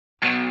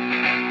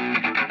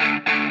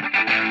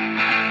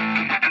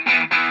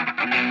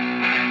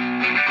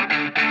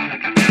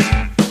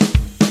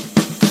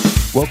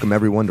Welcome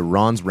everyone to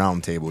Ron's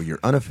Roundtable, your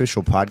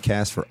unofficial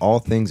podcast for all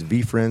things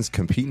V-Friends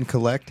Compete and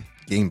Collect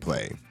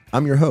gameplay.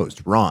 I'm your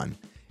host, Ron,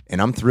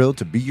 and I'm thrilled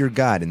to be your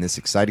guide in this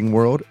exciting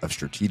world of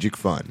strategic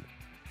fun.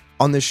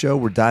 On this show,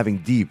 we're diving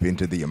deep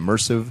into the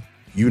immersive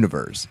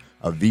universe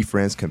of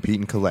V-Friends Compete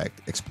and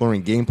Collect,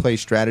 exploring gameplay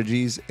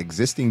strategies,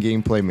 existing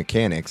gameplay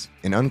mechanics,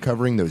 and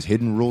uncovering those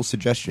hidden rule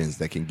suggestions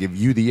that can give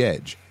you the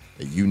edge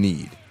that you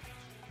need.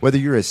 Whether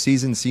you're a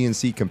seasoned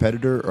CNC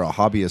competitor or a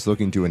hobbyist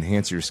looking to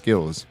enhance your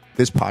skills,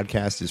 this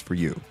podcast is for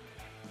you.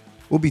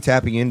 We'll be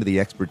tapping into the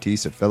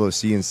expertise of fellow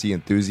CNC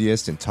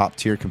enthusiasts and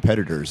top-tier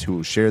competitors who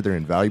will share their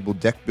invaluable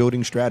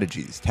deck-building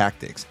strategies,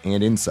 tactics,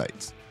 and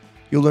insights.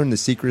 You'll learn the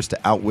secrets to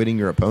outwitting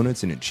your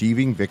opponents and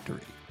achieving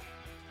victory.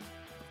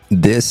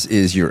 This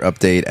is your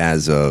update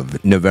as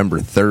of November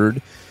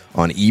 3rd.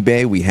 On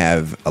eBay, we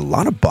have a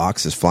lot of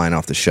boxes flying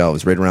off the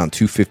shelves, right around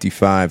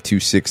 $255,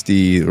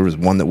 $260. There was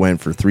one that went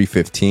for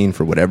 $315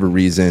 for whatever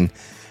reason.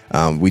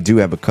 We do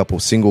have a couple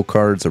single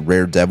cards. A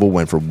Rare Devil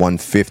went for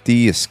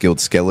 $150. A Skilled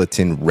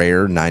Skeleton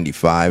Rare,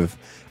 $95.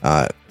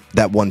 That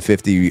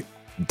 $150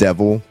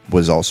 Devil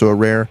was also a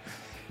rare.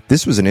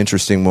 This was an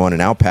interesting one. An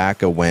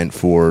Alpaca went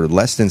for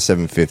less than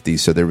 $750,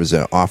 so there was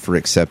an offer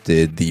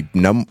accepted. The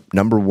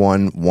number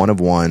one of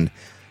one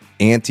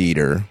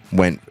Anteater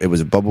went. It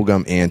was a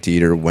bubblegum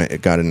Anteater.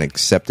 It got an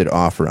accepted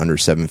offer under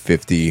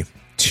 $750.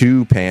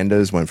 Two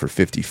Pandas went for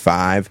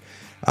 $55.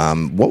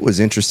 What was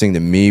interesting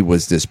to me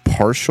was this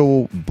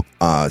partial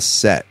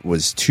set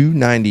was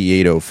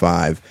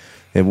 $298.05.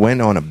 It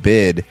went on a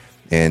bid,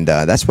 and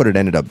that's what it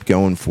ended up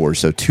going for.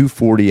 So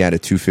 $240 out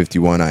of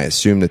 $251. I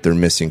assume that they're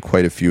missing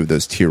quite a few of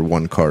those tier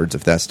 1 cards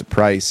if that's the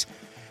price.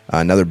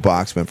 Another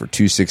box went for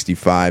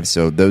 $265.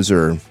 So those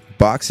are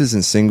boxes,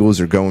 and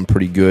singles are going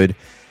pretty good.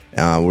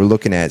 We're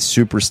looking at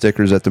super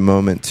stickers at the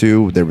moment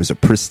too. There was a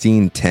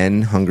pristine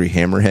 10 Hungry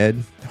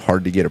Hammerhead.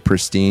 Hard to get a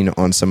pristine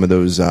on some of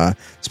those,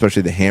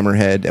 especially the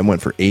Hammerhead. It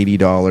went for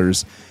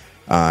 $80.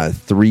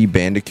 3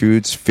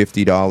 Bandicoots,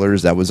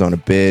 $50. That was on a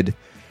bid,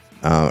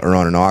 or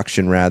on an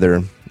auction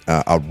rather.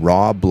 A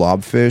raw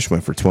Blobfish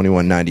went for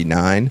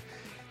 $21.99.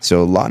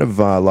 So a lot of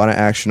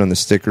action on the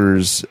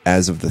stickers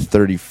as of the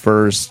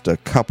 31st. A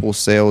couple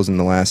sales in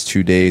the last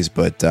 2 days,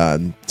 but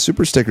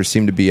super stickers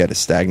seem to be at a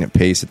stagnant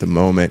pace at the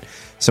moment.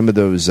 Some of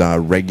those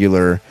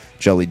regular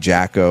Jelly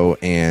Jacko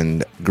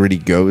and Gritty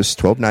Ghost,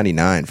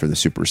 $12.99 for the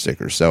super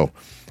stickers. So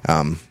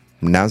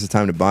now's the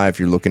time to buy if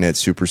you're looking at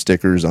super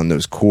stickers on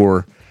those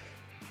core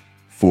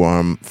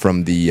from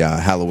the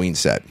Halloween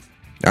set.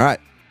 All right.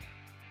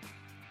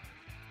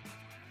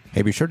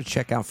 Hey, be sure to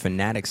check out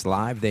Fanatics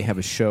Live. They have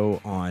a show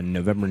on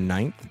November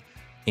 9th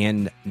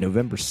and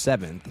November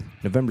 7th.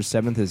 November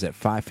 7th is at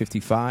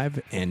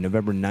 5:55 and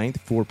November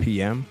 9th, 4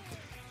 p.m.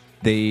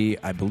 They,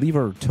 I believe,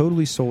 are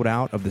totally sold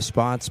out of the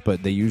spots,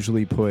 but they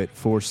usually put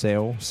for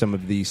sale some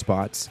of these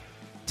spots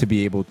to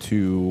be able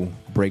to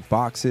break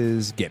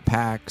boxes, get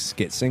packs,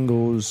 get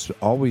singles.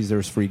 Always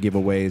there's free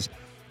giveaways.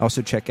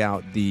 Also check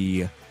out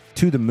the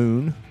To the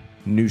Moon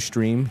new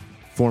stream,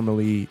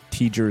 formerly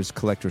Teacher's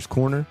Collector's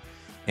Corner,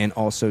 and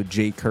also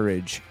Jay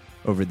Courage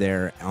over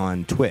there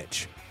on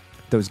Twitch.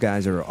 Those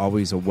guys are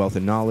always a wealth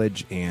of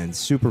knowledge and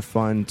super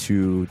fun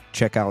to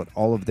check out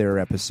all of their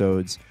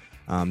episodes.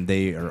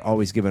 They are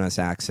always giving us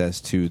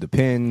access to the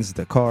pins,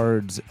 the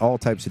cards, all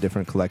types of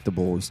different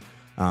collectibles,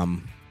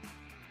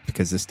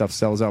 because this stuff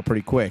sells out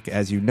pretty quick,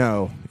 as you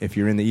know, if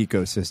you're in the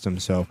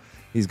ecosystem. So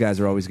these guys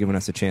are always giving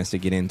us a chance to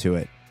get into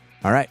it.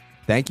 All right,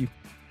 thank you.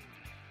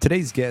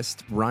 Today's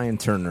guest, Ryan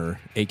Turner,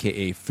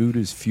 a.k.a. Food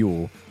is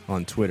Fuel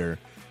on Twitter,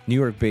 New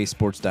York-based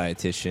sports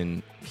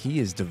dietitian. He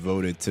is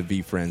devoted to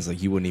V-Friends like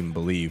you wouldn't even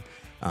believe.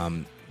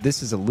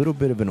 This is a little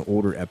bit of an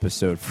older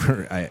episode.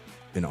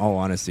 In all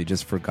honesty,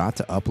 just forgot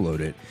to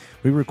upload it.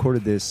 We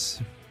recorded this,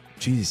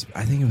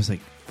 I think it was like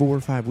 4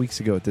 or 5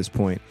 weeks ago at this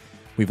point.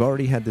 We've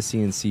already had the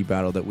CNC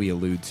battle that we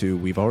allude to.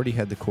 We've already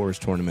had the chorus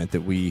tournament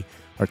that we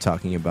are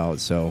talking about.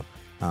 So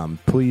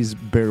please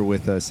bear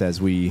with us as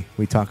we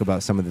talk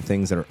about some of the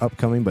things that are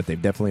upcoming, but they've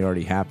definitely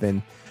already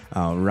happened.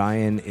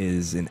 Ryan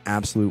is an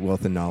absolute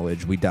wealth of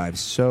knowledge. We dive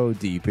so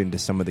deep into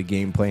some of the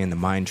gameplay and the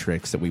mind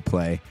tricks that we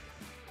play.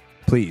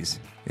 Please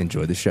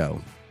enjoy the show.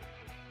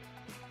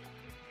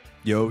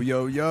 Yo,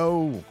 yo,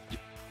 yo.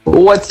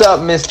 What's up,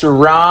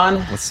 Mr.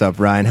 Ron? What's up,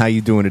 Ryan? How you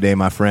doing today,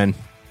 my friend?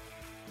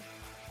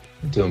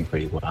 I'm doing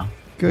pretty well.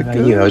 Good, How good.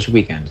 about you? How was your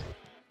weekend?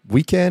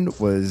 Weekend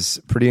was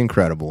pretty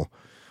incredible.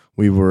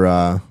 We were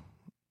a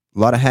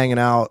lot of hanging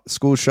out,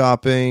 school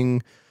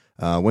shopping,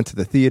 went to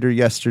the theater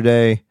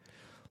yesterday.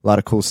 A lot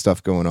of cool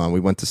stuff going on. We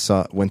went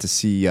to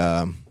see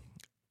a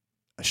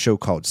show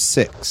called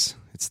Six.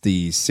 It's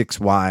the 6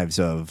 Wives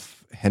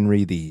of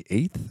Henry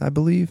VIII, I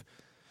believe.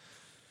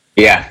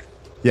 Yeah.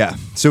 Yeah.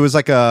 So it was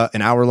like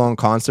an hour-long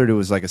concert. It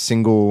was like a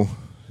single,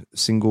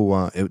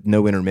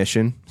 no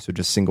intermission. So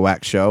just single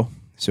act show.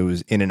 So it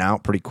was in and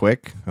out pretty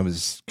quick. I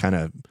was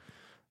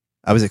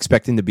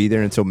expecting to be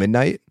there until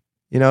midnight,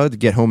 to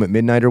get home at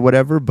midnight or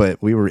whatever,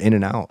 but we were in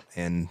and out,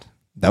 and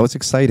that was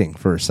exciting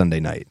for a Sunday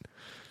night.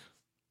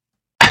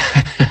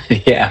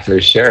 Yeah, for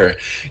sure.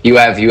 You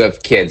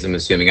have kids, I'm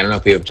assuming. I don't know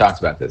if we have talked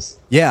about this.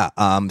 Yeah.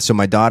 So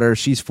my daughter,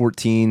 she's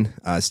 14.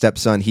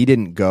 Stepson, he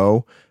didn't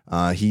go.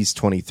 He's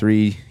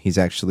 23. He's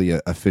actually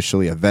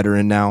officially a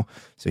veteran now.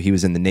 So he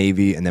was in the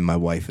Navy, and then my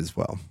wife as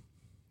well.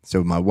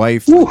 So my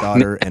wife, my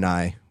daughter, and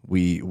I,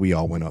 we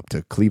all went up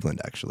to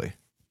Cleveland actually.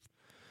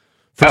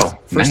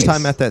 First nice.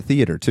 time at that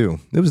theater too.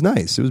 It was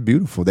nice. It was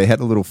beautiful. They had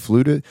a little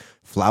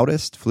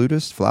flautist,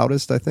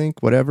 I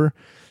think, whatever.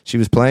 She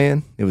was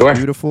playing. It was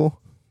beautiful.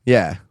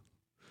 Yeah.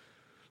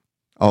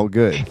 All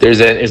good.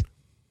 There's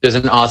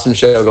an awesome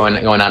show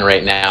going on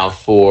right now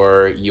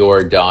for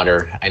your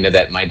daughter. I know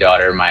that my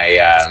daughter,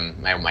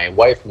 my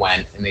wife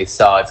went and they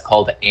saw. It's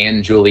called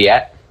Anne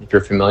Juliet. If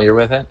you're familiar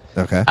with it.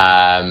 Okay.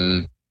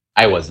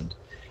 I wasn't,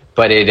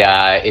 but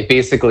it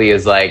basically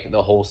is like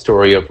the whole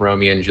story of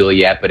Romeo and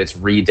Juliet, but it's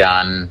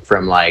redone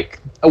from like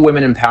a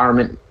women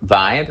empowerment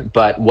vibe.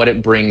 But what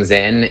it brings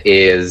in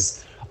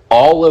is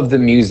all of the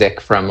music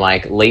from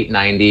like late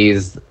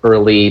 90s,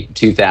 early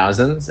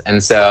 2000s,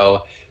 and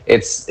so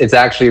it's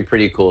actually a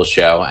pretty cool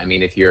show. I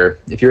mean, if you're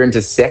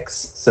into Six,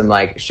 some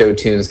like show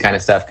tunes kind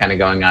of stuff kind of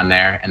going on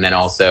there, and then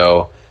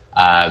also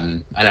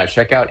I know,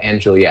 check out Anne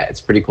Juliet. It's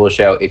a pretty cool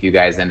show if you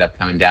guys end up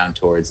coming down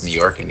towards New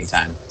York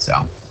anytime.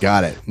 So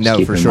got it.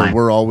 No, for sure.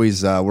 We're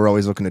always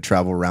looking to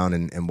travel around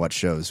and watch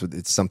shows.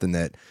 It's something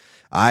that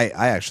I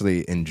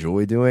actually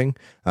enjoy doing.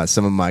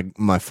 Some of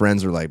my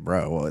friends are like,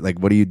 bro, like,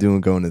 what are you doing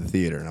going to the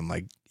theater? And I'm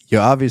like, you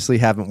obviously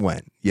haven't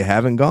went. You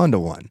haven't gone to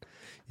one.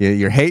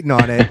 You're hating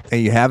on it,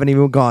 and you haven't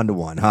even gone to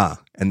one, huh?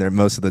 And they're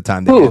most of the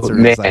time the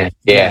answer is like,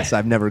 yes,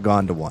 I've never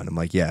gone to one. I'm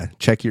like, yeah,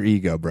 check your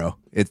ego, bro.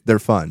 They're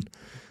fun.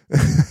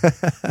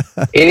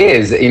 It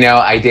is. You know,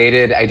 I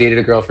dated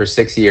a girl for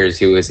 6 years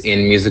who was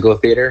in musical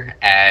theater,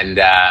 and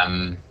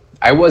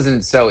I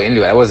wasn't so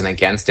into it. I wasn't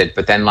against it,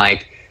 but then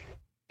like,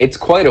 it's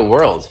quite a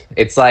world.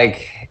 It's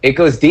like it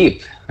goes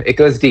deep.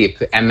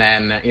 And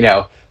then, you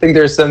know, I think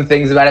there's some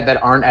things about it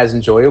that aren't as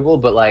enjoyable,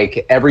 but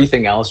like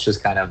everything else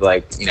just kind of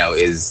like, you know,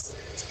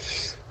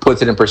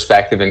 puts it in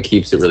perspective and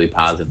keeps it really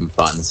positive and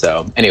fun.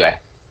 So anyway,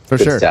 for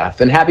good sure stuff.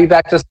 And happy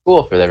back to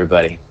school for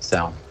everybody.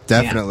 So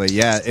definitely.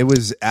 Yeah. It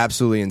was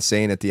absolutely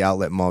insane at the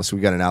outlet mall. So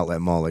we got an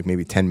outlet mall like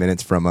maybe 10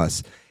 minutes from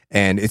us,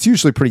 and it's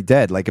usually pretty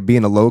dead. Like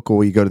being a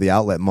local, you go to the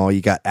outlet mall,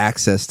 you got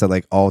access to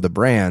like all the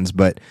brands,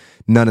 but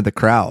none of the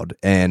crowd.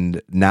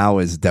 And now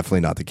is definitely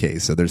not the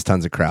case. So there's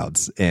tons of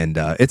crowds, and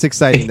it's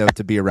exciting though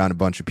to be around a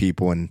bunch of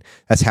people. And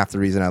that's half the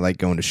reason I like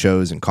going to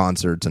shows and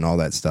concerts and all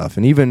that stuff.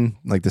 And even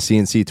like the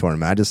CNC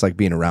tournament, I just like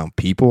being around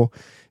people.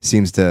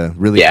 Seems to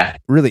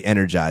really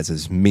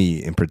energizes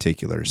me in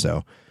particular.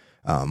 So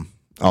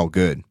all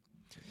good.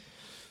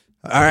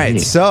 All right.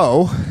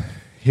 So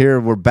here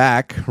we're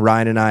back.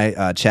 Ryan and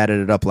I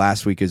chatted it up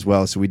last week as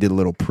well. So we did a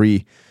little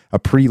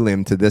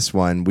prelim to this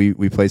one.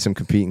 We played some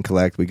Compete and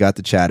Collect. We got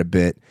to chat a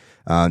bit.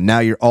 Now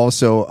you're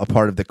also a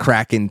part of the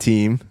Kraken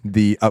team,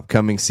 the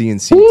upcoming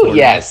CNC tournament.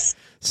 Yes.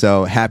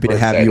 So happy to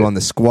have you on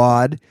the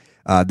squad.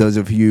 Those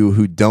of you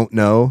who don't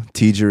know,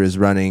 Teager is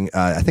running,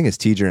 I think it's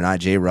Teager and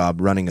IJ Rob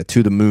running a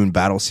To the Moon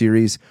battle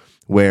series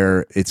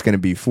where it's going to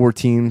be 4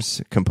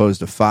 teams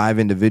composed of 5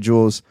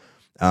 individuals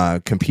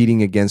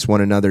competing against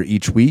one another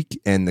each week.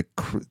 And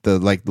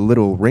the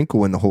little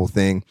wrinkle in the whole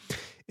thing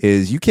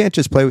is you can't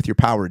just play with your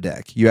power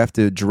deck. You have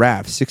to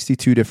draft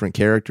 62 different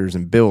characters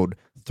and build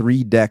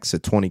 3 decks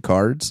of 20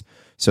 cards.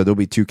 So there'll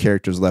be 2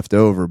 characters left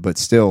over, but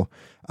still,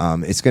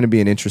 it's going to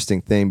be an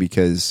interesting thing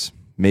because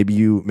maybe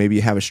you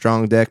have a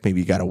strong deck, maybe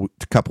you got a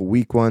couple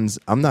weak ones.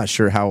 I'm not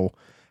sure how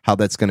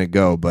that's going to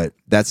go, but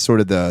that's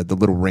sort of the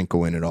little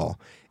wrinkle in it all.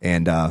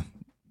 And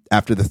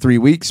after the 3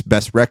 weeks,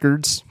 best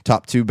records,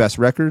 top 2 best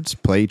records,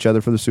 play each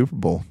other for the Super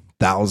Bowl.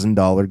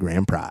 $1,000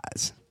 grand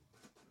prize.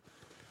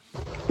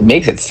 It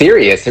makes it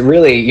serious. It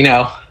really,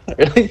 it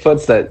really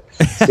puts the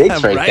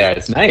stakes right there.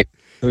 It's nice.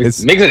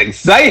 It makes it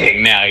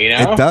exciting now,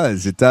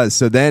 It does.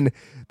 So then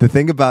the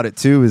thing about it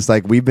too is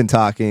like we've been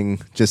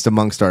talking just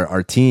amongst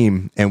our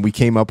team, and we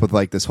came up with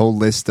like this whole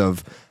list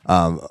of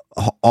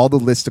all the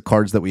list of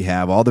cards that we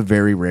have, all the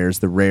very rares,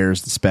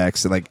 the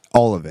specs, like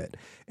all of it.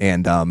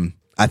 And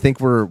I think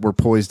we're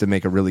poised to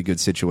make a really good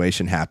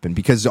situation happen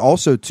because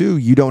also too,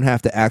 you don't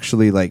have to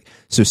actually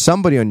so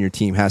somebody on your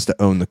team has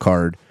to own the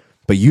card,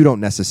 but you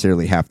don't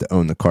necessarily have to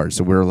own the card.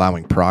 So we're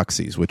allowing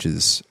proxies, which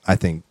is, I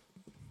think,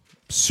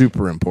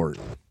 super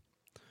important.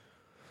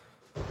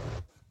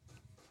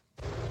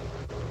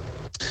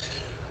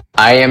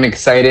 I am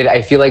excited.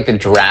 I feel like the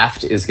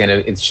draft is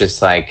it's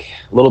just like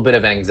a little bit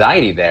of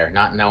anxiety there,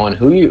 not knowing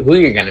who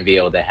you're going to be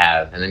able to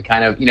have. And then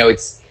kind of,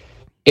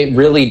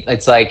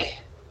 it's like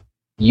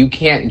you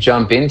can't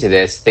jump into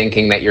this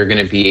thinking that you're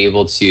going to be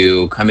able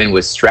to come in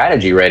with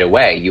strategy right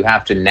away. You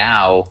have to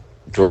now,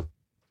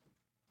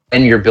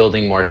 and you're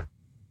building more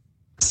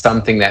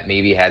something that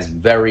maybe has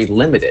very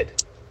limited,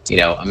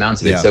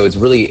 amounts of it. So it's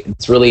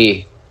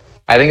really,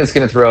 I think it's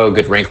going to throw a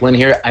good wrinkle in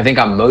here. I think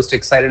I'm most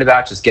excited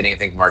about just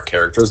getting, more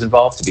characters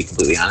involved, to be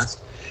completely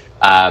honest,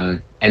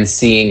 and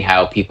seeing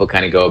how people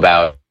kind of go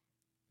about.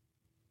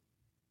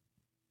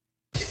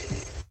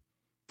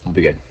 It'll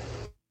be good.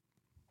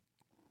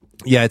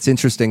 Yeah, it's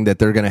interesting that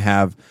they're going to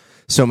have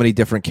so many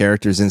different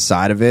characters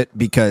inside of it,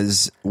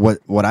 because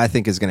what I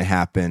think is going to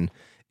happen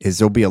is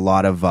there'll be a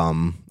lot of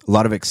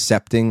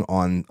accepting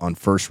on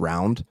first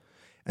round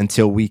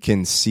until we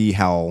can see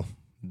how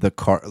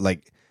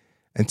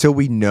until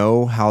we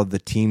know how the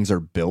teams are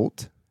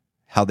built,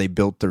 how they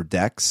built their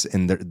decks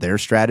and their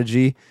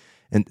strategy.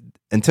 And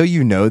until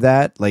you know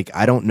that, like,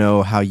 I don't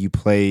know how you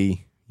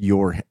play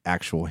your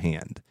actual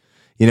hand,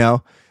 you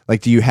know?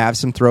 Like, do you have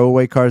some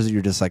throwaway cards that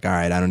you're just like, all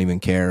right, I don't even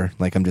care.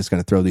 Like, I'm just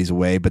going to throw these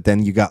away. But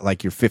then you got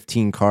like your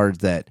 15 cards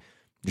that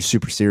you're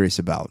super serious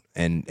about,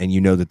 and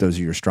you know that those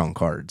are your strong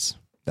cards.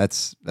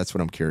 That's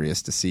what I'm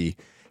curious to see,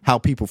 how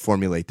people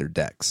formulate their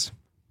decks.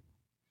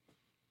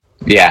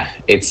 Yeah,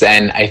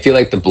 and I feel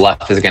like the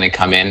bluff is going to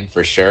come in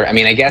for sure. I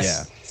mean, I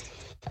guess,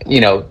 you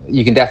know,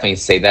 you can definitely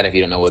say that if you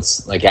don't know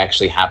what's like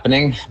actually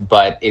happening,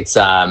 but it's,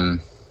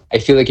 I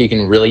feel like you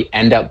can really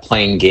end up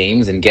playing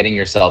games and getting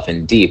yourself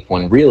in deep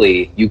when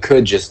really you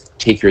could just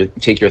take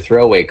your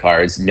throwaway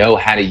cards, know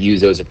how to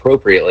use those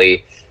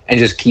appropriately, and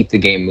just keep the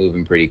game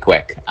moving pretty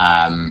quick.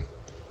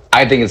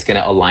 I think it's going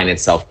to align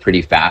itself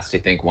pretty fast, I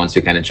think, once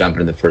we kind of jump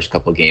into the first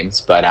couple of games.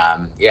 But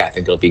yeah, I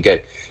think it'll be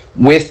good.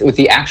 With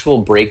the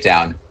actual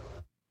breakdown,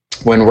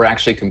 when we're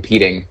actually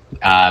competing,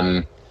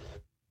 and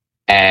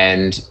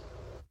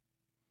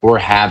we're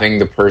having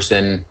the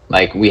person,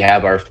 like, we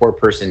have our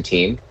 4-person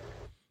team,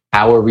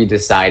 how are we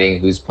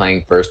deciding who's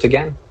playing first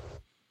again?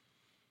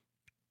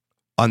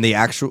 On the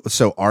actual,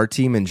 so our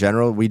team in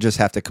general, we just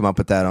have to come up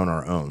with that on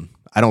our own.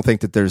 I don't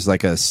think that there's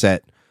like a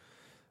set,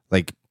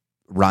 like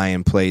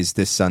Ryan plays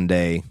this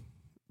Sunday,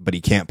 but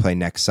he can't play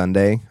next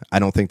Sunday. I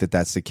don't think that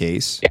that's the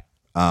case. Yeah.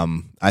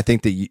 I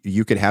think that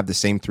you could have the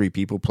same 3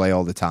 people play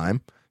all the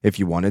time if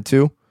you wanted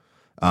to.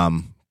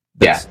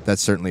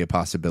 That's certainly a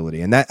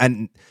possibility.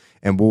 And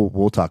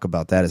we'll talk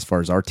about that as far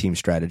as our team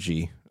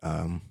strategy,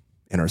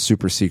 in our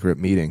super secret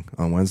meeting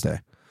on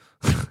Wednesday.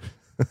 I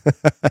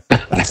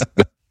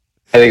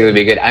think it would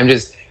be good.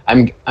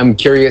 I'm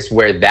curious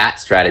where that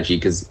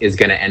strategy is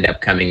going to end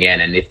up coming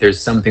in, and if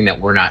there's something that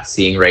we're not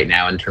seeing right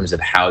now in terms of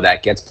how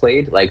that gets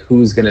played, like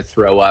who's going to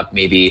throw up,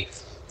 maybe,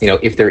 you know,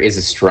 if there is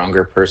a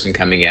stronger person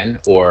coming in,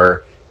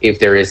 or if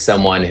there is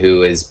someone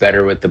who is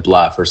better with the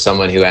bluff, or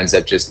someone who ends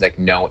up just like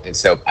no. And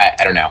so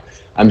I don't know.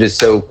 I'm just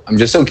so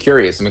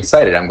curious. I'm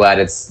excited. I'm glad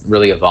it's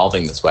really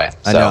evolving this way.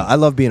 I know. I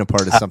love being a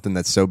part of something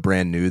that's so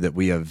brand new that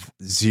we have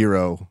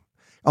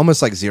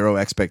almost like zero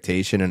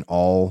expectation and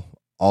all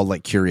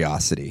like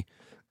curiosity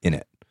in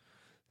it.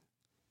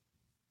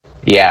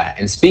 Yeah.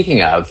 And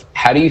speaking of,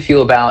 how do you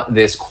feel about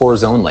this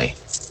cores only?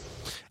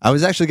 I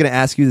was actually going to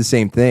ask you the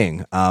same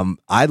thing.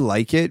 I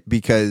like it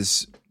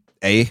because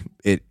A,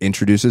 it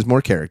introduces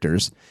more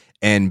characters,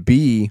 and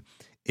B,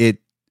 it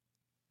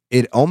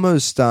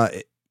almost,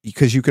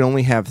 because you can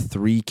only have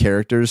 3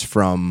 characters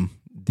from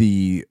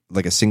a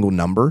single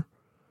number,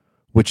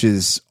 which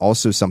is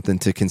also something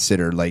to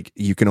consider. Like,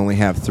 you can only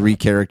have 3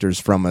 characters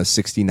from a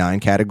 69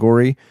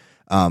 category.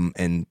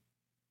 And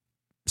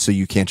so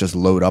you can't just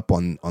load up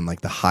on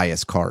like the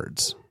highest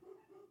cards.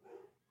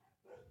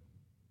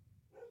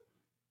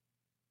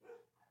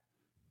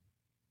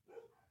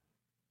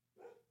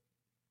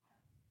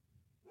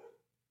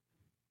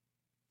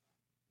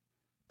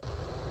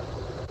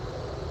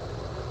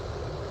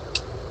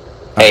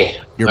 Hey,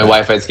 my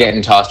Wi-Fi's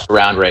getting tossed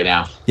around right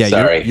now. Yeah,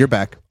 sorry. You're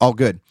back. All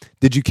good.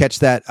 Did you catch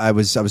that? I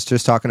was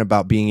just talking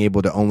about being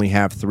able to only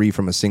have 3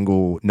 from a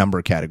single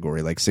number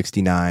category, like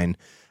 69,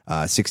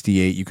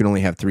 68. You can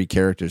only have 3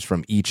 characters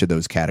from each of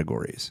those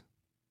categories.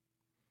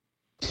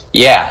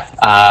 Yeah,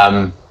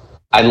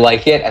 I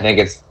like it. I think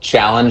it's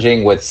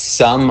challenging with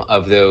some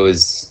of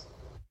those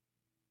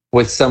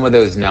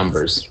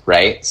numbers,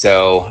 right?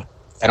 So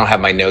I don't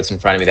have my notes in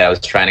front of me that I was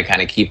trying to kind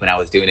of keep when I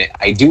was doing it.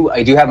 I do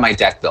have my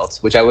deck built,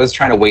 which I was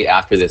trying to wait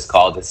after this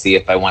call to see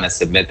if I want to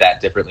submit that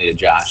differently to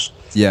Josh.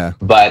 Yeah.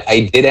 But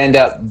I did end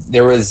up,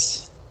 there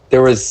was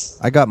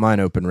I got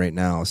mine open right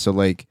now. So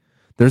like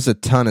there's a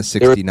ton of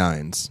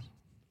 69s.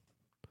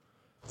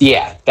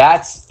 Yeah,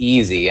 that's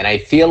easy. And I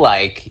feel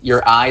like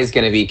your eye is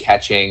going to be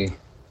catching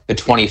the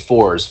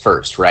 24s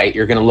first, right?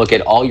 You're going to look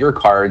at all your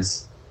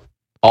cards,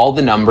 all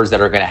the numbers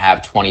that are going to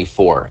have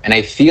 24. And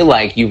I feel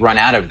like you run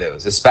out of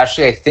those,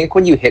 especially I think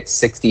when you hit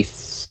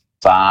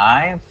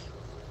 65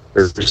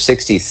 or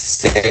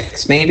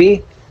 66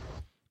 maybe,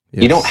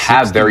 you don't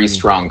have very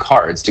strong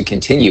cards to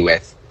continue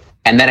with.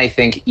 And then I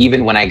think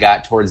even when I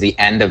got towards the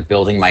end of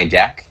building my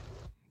deck,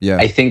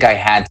 I think I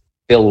had to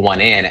fill one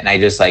in, and I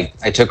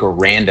took a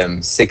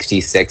random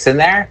 66 in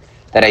there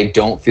that I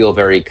don't feel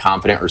very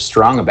confident or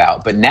strong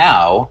about. But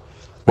now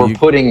we're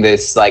putting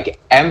this like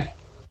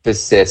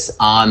emphasis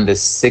on the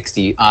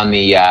 60 on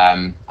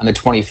the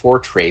 24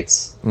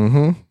 traits.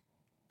 Mm-hmm.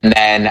 And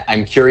then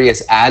I'm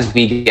curious, as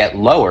we get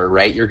lower,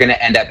 right, you're going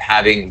to end up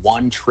having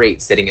 1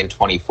 trait sitting in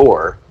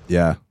 24.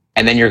 Yeah.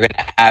 And then you're going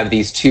to have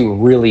these 2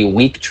 really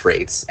weak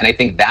traits. And I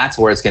think that's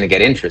where it's going to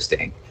get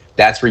interesting.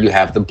 That's where you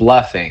have the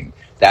bluffing.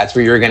 That's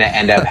where you're going to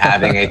end up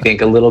having, I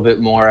think, a little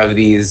bit more of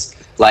these,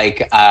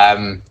 like,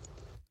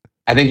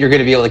 I think you're going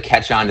to be able to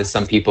catch on to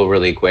some people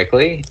really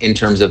quickly in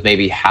terms of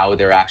maybe how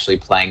they're actually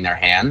playing their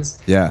hands.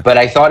 Yeah. But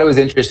I thought it was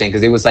interesting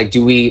because it was like,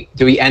 do we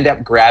end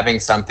up grabbing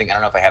something? I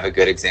don't know if I have a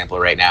good example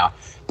right now,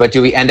 but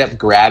do we end up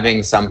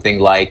grabbing something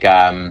like,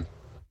 I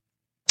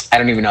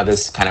don't even know if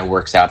this kind of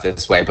works out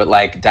this way, but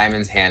like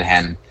Diamond's Hand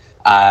Hen.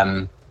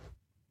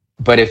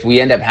 But if we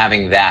end up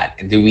having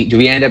that, do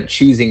we end up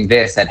choosing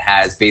this that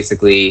has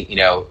basically,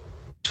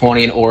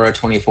 20 in aura,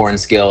 24 in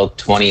skill,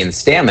 20 in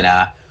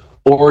stamina?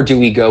 Or do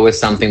we go with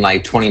something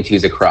like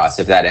 22s across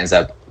if that ends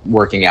up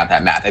working out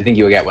that math? I think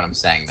you get what I'm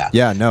saying now.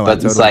 Yeah, no, but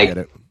I totally get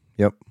it.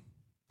 Yep.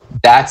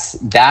 That's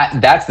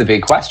the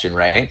big question,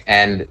 right?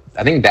 And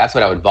I think that's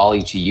what I would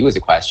volley to you as a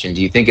question.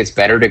 Do you think it's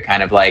better to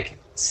kind of like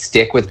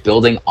stick with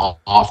building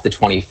off the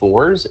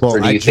 24s?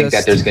 Or do you think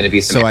that there's going to be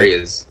some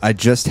areas? I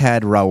just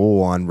had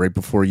Raul on right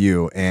before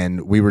you,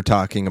 and we were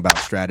talking about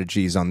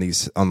strategies on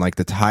like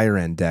the higher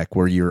end deck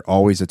where you're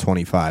always a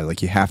 25.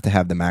 Like you have to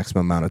have the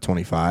maximum amount of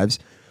 25s.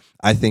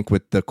 I think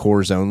with the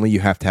cores only,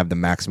 you have to have the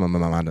maximum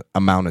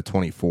amount of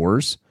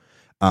 24s,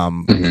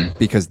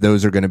 because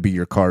those are going to be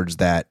your cards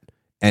that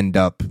end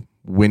up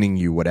winning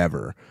you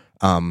whatever.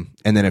 And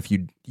then if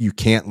you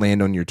can't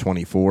land on your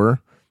 24,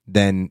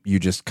 then you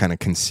just kind of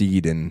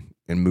concede and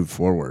move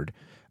forward.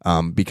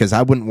 Because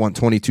I wouldn't want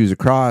 22s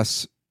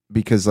across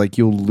because like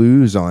you'll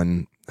lose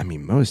on,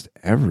 most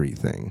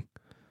everything.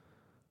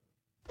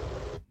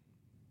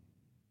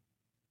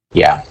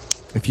 Yeah.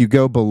 If you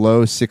go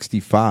below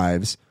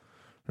 65s,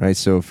 right?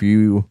 So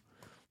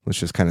let's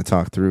just kind of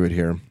talk through it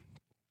here.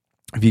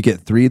 If you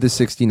get 3 of the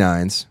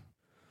 69s,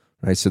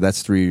 right? So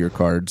that's 3 of your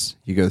cards.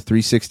 You go 3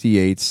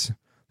 68s,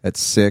 that's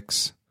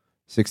 6.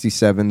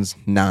 67s,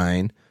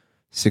 9.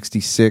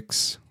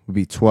 66 would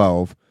be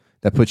 12.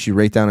 That puts you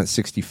right down at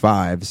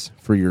 65s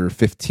for your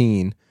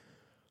 15.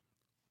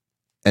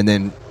 And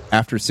then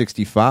after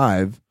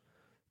 65,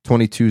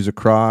 22s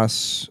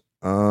across,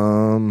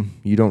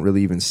 you don't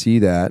really even see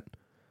that.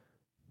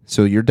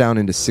 So you're down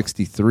into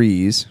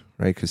 63s,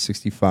 right? Because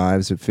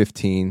 65s at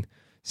 15,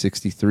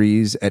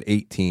 63s at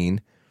 18.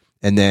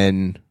 And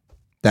then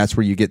that's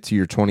where you get to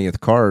your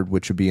 20th card,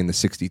 which would be in the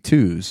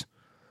 62s.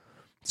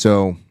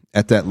 So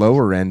at that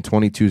lower end,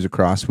 22s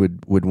across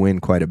would win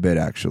quite a bit,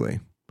 actually.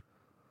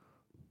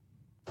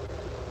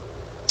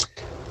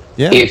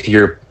 Yeah. If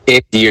you're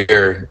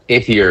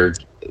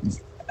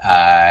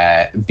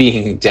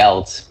being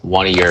dealt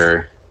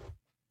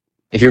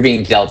if you're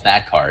being dealt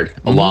that card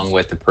along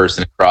with the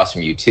person across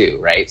from you too,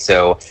 right?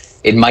 So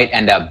it might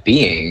end up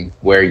being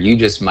where you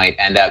just might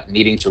end up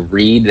needing to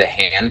read the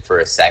hand for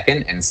a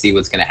second and see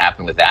what's going to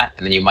happen with that,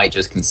 and then you might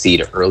just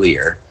concede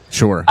earlier.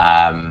 Sure.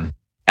 Kind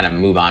of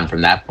move on from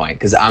that point,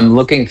 because I'm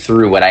looking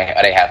through what I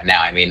have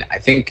now. I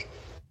think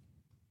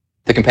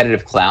the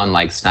competitive clown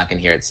like snuck in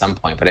here at some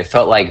point, but I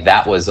felt like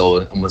that was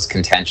almost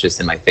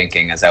contentious in my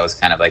thinking as I was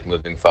kind of like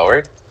moving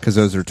forward. Because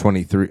those are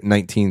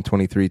 19,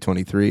 23,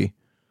 23.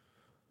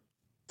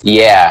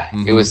 Yeah,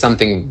 It was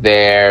something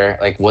there.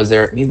 Like, was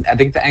there? I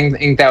think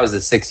that was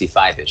a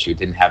 65 issue. It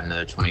didn't have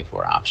another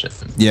 24 option.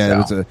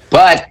 Yeah, so.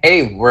 But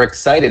hey, we're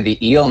excited.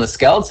 The eel and the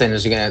skeleton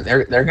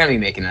they're gonna be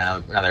making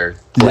another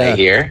play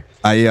here.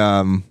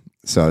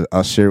 So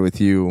I'll share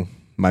with you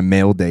my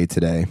mail day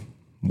today.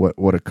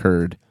 What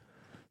occurred?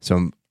 So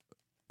I'm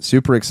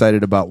super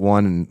excited about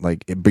one and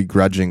like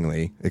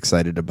begrudgingly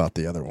excited about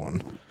the other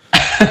one.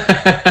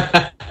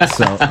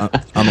 So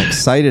I'm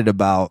excited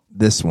about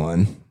this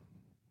one.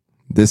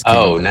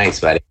 Nice,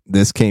 buddy.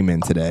 This came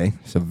in today,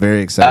 so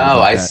very excited. Oh,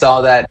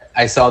 about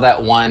I saw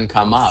that one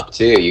come up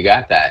too. You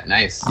got that,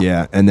 nice.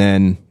 Yeah, and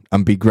then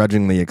I'm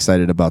begrudgingly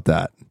excited about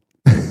that,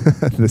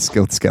 the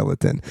skilled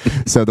skeleton.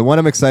 So the one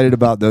I'm excited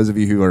about, those of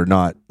you who are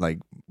not like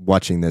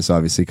watching this,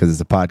 obviously because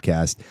it's a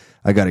podcast,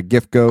 I got a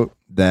gift goat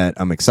that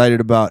I'm excited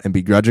about, and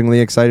begrudgingly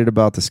excited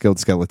about the skilled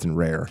skeleton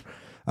rare,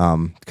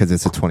 because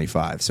it's a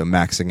 25, so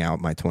maxing out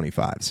my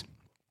 25s.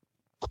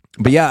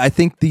 But yeah, I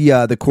think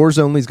the cores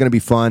only is going to be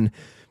fun.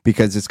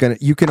 Because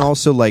you can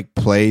also like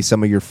play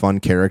some of your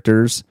fun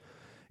characters,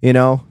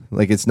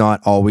 like it's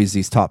not always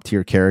these top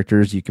tier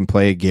characters. You can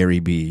play a Gary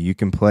B, you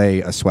can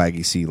play a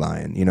Swaggy Sea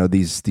Lion,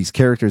 these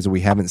characters that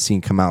we haven't seen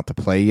come out to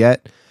play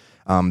yet.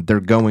 They're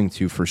going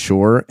to for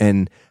sure.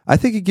 And I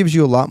think it gives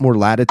you a lot more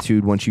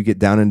latitude once you get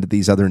down into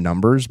these other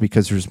numbers,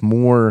 because there's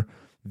more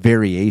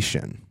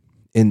variation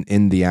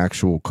in the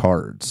actual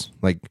cards.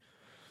 Like,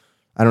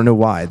 I don't know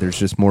why, there's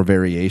just more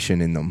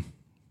variation in them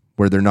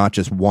where they're not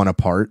just one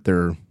apart.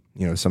 They're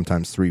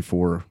sometimes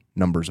 3-4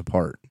 numbers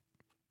apart.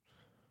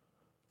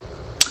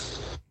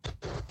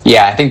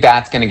 Yeah, I think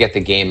that's going to get the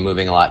game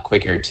moving a lot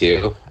quicker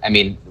too.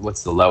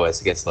 What's the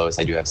lowest? I guess lowest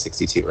I do have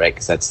 62, right?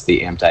 Because that's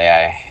the amped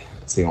II.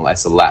 It's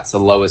the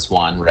lowest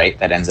one, right?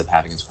 That ends up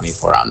having a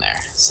 24 on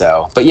there.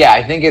 So, but yeah,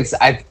 I think it's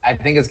going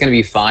to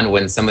be fun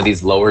when some of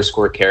these lower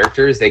score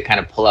characters, they kind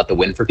of pull out the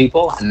win for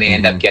people, and they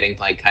end up getting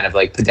like kind of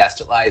like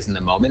pedestalized in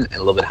the moment and a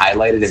little bit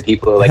highlighted, and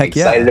people are like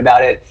excited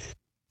about it.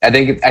 I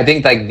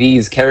think like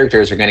these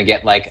characters are going to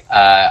get like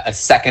a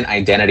second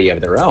identity of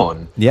their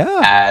own.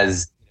 Yeah.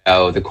 As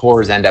the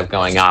cores end up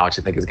going on, which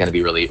I think is going to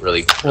be really,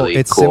 really, really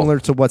it's cool. similar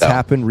to what's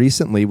happened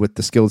recently with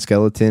the skilled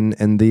skeleton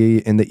and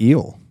the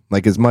eel.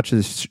 Like, as much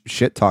as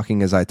shit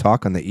talking as I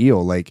talk on the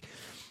eel, like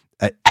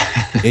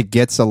it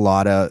gets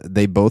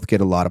they both get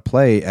a lot of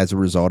play as a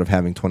result of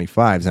having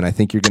 25s. And I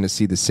think you're going to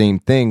see the same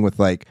thing with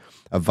like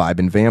a Vibe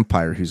and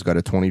Vampire who's got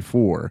a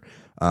 24.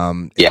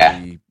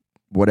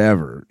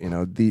 Whatever,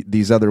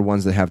 these other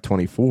ones that have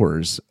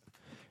 24s.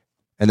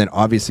 And then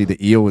obviously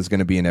the eel is going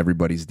to be in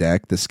everybody's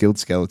deck. The skilled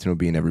skeleton will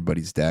be in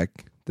everybody's deck.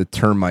 The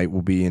termite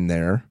will be in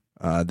there.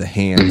 The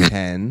hand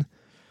 10.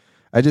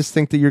 I just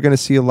think that you're going to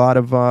see a lot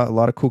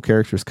of cool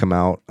characters come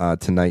out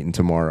tonight and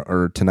tomorrow,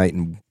 or tonight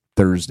and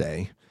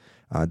Thursday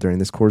during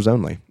this cores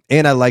only.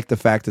 And I like the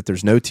fact that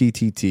there's no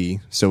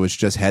TTT, so it's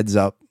just heads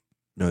up.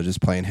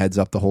 Just playing heads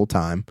up the whole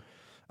time.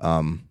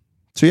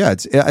 So yeah,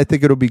 I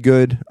think it'll be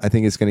good. I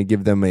think it's going to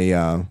give them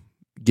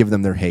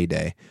their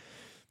heyday.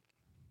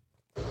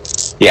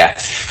 Yeah,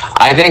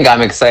 I think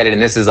I'm excited,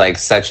 and this is like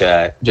just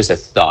a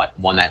thought,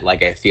 one that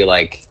like I feel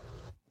like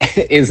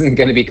isn't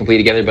going to be complete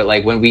together. But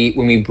like when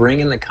we bring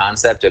in the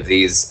concept of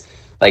these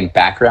like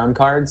background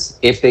cards,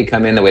 if they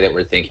come in the way that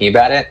we're thinking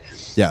about it,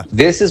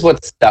 this is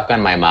what's stuck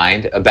on my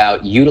mind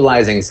about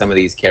utilizing some of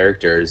these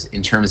characters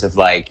in terms of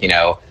like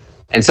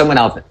and someone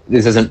else.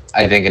 This isn't,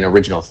 I think, an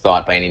original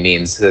thought by any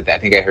means. I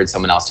think I heard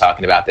someone else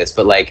talking about this,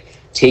 but like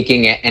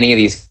taking any of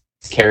these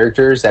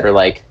characters that are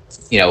like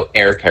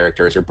air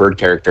characters or bird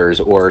characters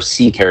or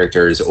sea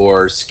characters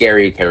or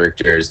scary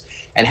characters,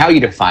 and how you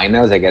define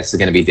those, I guess, is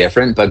going to be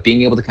different. But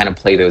being able to kind of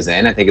play those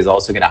in, I think, is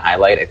also going to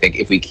highlight. I think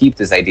if we keep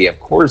this idea of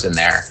cores in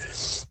there,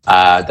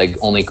 like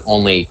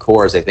only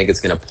cores, I think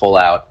it's going to pull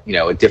out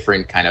a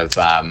different kind of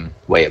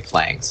way of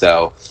playing.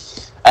 So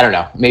I don't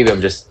know. Maybe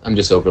I'm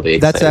just overly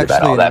excited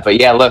about all that. But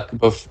yeah, look,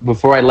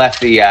 before I left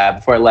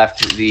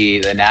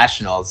the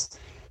Nationals.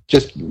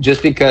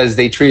 Just because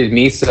they treated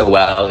me so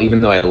well, even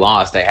though I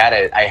lost, I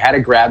had to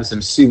grab some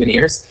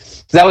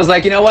souvenirs. So I was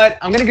like, you know what?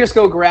 I'm gonna just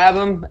go grab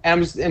them. And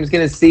I'm just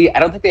gonna see.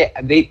 I don't think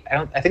I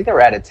think they were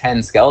at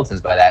 10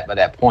 skeletons by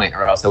that point,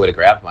 or else I would have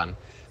grabbed one.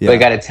 Yeah. But I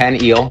got a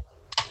 10 eel,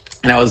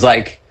 and I was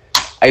like,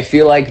 I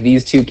feel like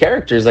these two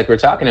characters, like we're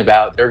talking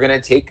about, they're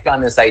gonna take on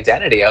this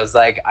identity. I was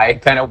like, I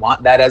kind of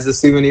want that as a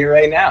souvenir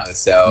right now.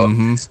 So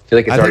I feel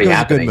like it's already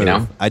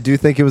happening. I do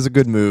think it was a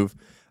good move.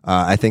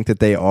 I think that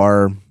they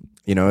are.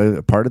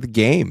 Part of the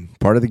game.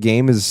 Part of the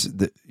game is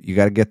that you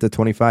got to get the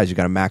 25s. You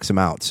got to max them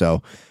out.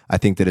 So I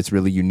think that it's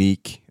really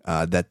unique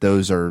that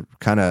those are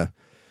kind of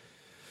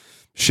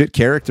shit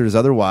characters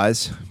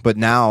otherwise, but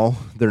now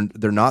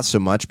they're not so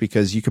much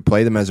because you could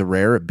play them as a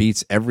rare. It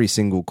beats every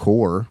single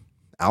core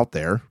out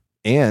there,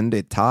 and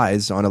it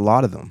ties on a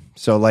lot of them.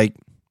 So like,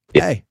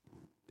 hey,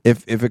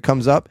 if it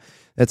comes up,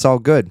 that's all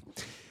good.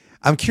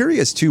 I'm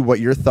curious, too, what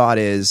your thought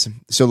is.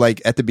 So,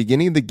 like, at the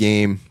beginning of the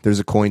game, there's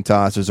a coin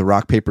toss, there's a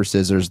rock, paper,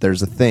 scissors,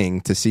 there's a thing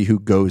to see who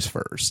goes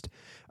first.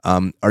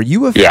 Are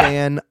you a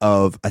fan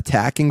of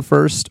attacking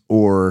first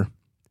or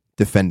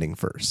defending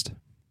first?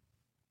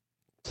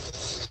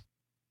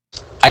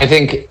 I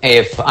think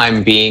if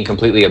I'm being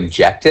completely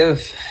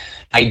objective,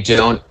 I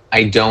don't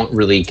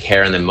really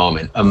care in the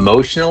moment.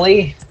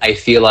 Emotionally, I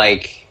feel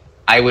like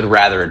I would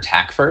rather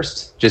attack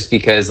first, just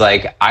because,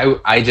 like,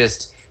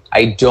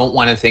 I don't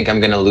want to think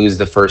I'm going to lose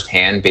the first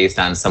hand based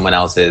on someone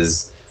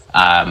else's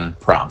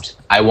prompt.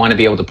 I want to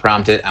be able to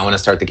prompt it. I want to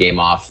start the game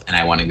off, and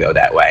I want to go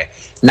that way.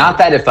 Not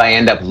that if I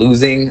end up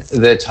losing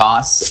the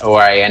toss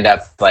or I end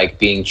up like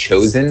being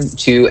chosen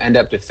to end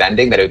up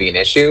defending, that it would be an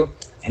issue.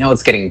 I know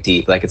it's getting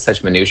deep, like it's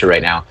such minutia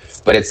right now,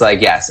 but it's like,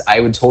 yes,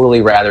 I would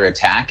totally rather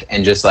attack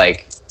and just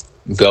like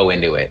go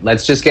into it.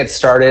 Let's just get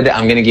started.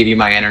 I'm going to give you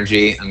my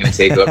energy. I'm going to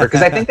take over,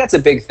 because I think that's a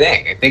big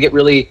thing. I think it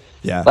really,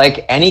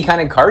 like any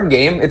kind of card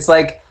game, it's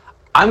like,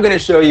 I'm going to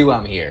show you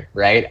I'm here,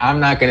 right?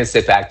 I'm not going to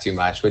sit back too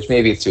much, which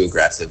maybe it's too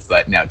aggressive,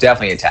 but no,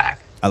 definitely attack.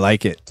 I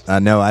like it.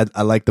 No,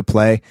 I like the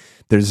play.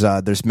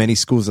 There's many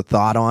schools of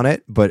thought on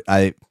it, but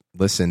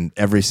listen,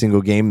 every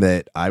single game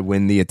that I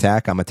win the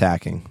attack, I'm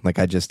attacking. Like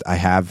I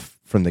have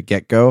from the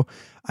get-go.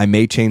 I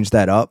may change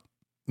that up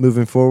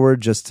moving forward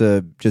just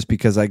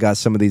because I got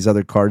some of these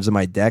other cards in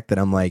my deck that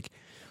I'm like,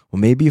 well,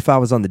 maybe if I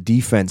was on the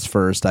defense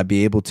first, I'd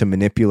be able to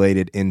manipulate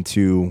it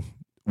into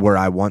where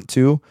I want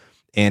to.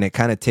 And it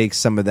kind of takes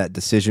some of that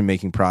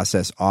decision-making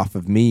process off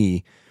of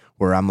me,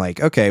 where I'm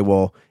like, okay,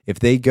 well, if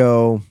they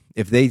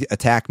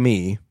attack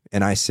me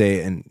and I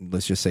say, and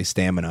let's just say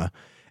stamina,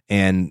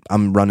 and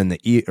I'm running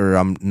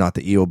I'm not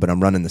the eel, but I'm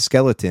running the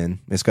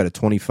skeleton. It's got a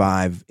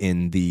 25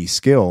 in the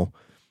skill.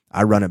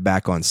 I run it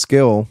back on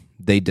skill.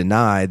 They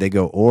deny. They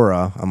go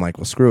aura. I'm like,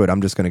 well, screw it.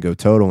 I'm just going to go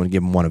total and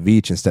give them one of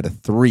each instead of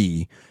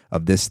 3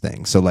 of this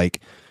thing. So like,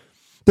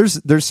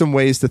 there's some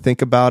ways to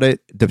think about it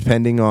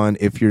depending on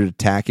if you're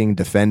attacking,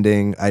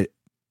 defending. I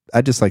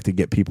just like to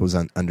get people's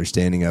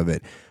understanding of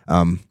it.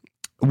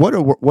 What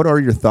are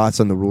your thoughts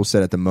on the rule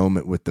set at the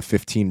moment with the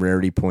 15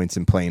 rarity points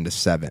and playing to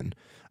 7?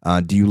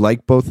 Do you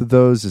like both of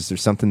those? Is there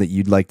something that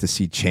you'd like to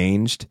see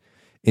changed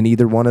in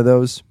either one of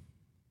those?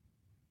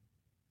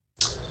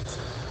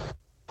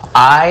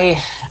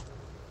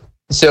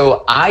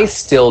 So I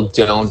still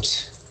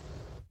don't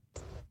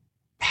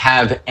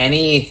have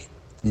any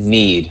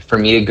need for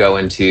me to go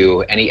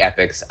into any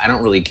epics. I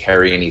don't really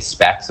carry any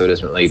specs, so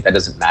that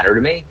doesn't matter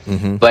to me.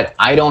 Mm-hmm. But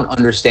I don't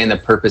understand the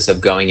purpose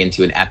of going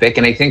into an epic,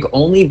 and I think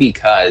only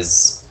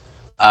because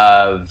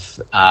of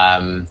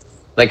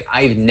like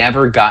I've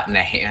never gotten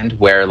a hand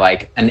where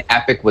like an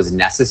epic was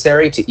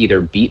necessary to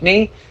either beat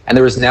me, and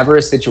there was never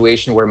a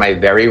situation where my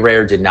very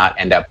rare did not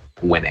end up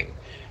winning.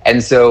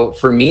 And so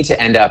for me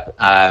to end up,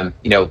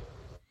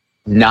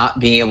 not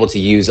being able to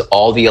use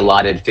all the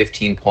allotted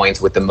 15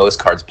 points with the most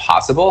cards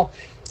possible,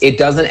 it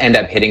doesn't end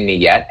up hitting me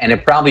yet, and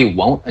it probably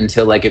won't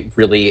until like it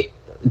really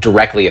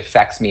directly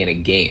affects me in a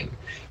game.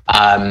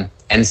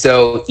 And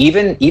so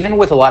even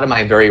with a lot of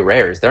my very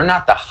rares, they're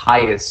not the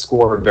highest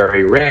score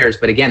very rares,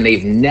 but again,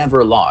 they've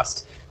never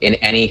lost in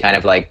any kind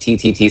of like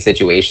TTT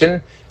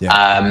situation.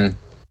 Yeah.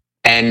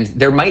 And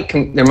there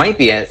might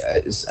be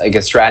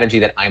a strategy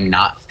that I'm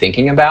not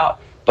thinking about,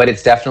 but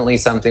it's definitely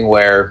something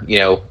where,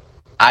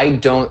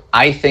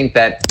 I think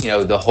that,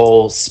 the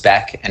whole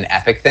spec and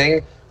epic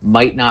thing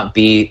might not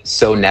be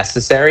so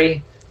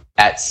necessary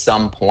at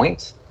some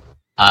point.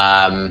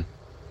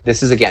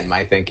 This is, again,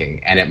 my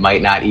thinking, and it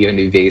might not even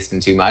be based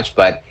in too much,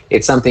 but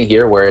it's something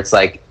here where it's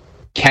like,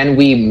 can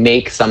we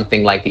make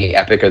something like the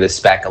epic or the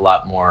spec a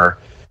lot more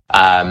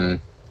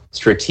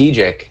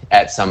strategic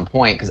at some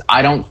point? Because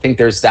I don't think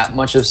there's that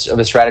much of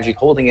a strategy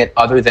holding it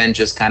other than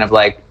just kind of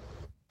like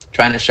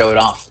trying to show it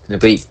off,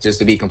 just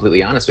to be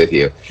completely honest with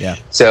you. Yeah.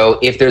 So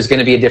if there's going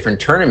to be a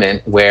different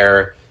tournament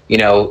where,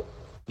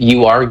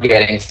 you are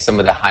getting some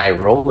of the high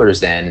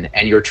rollers in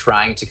and you're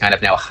trying to kind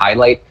of now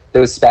highlight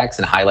those specs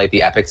and highlight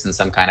the epics in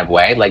some kind of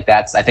way, like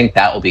I think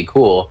that will be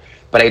cool.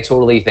 But I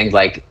totally think,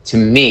 like, to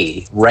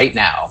me right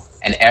now,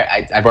 and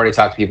I've already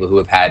talked to people who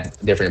have had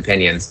different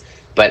opinions,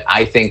 but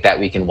I think that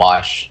we can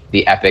wash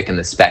the epic and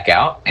the spec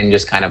out and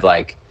just kind of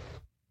like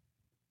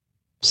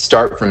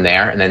start from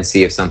there and then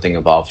see if something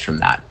evolves from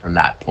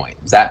that point.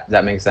 Does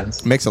that make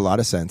sense? Makes a lot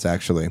of sense,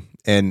 actually.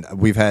 And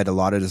we've had a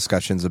lot of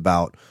discussions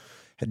about,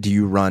 do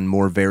you run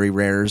more very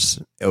rares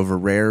over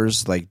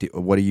rares? Like,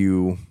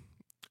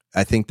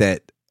 I think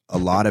that a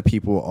lot of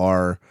people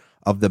are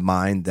of the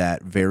mind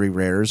that very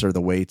rares are the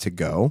way to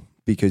go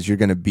because you're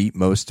going to beat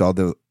most all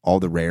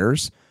the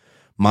rares.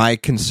 My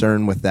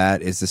concern with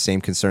that is the same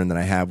concern that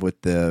I have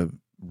with the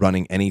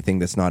running anything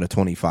that's not a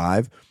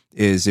 25,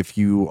 is if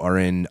you are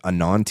in a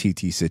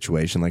non-TT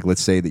situation, like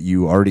let's say that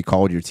you already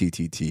called your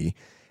TTT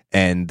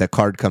and the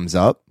card comes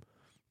up,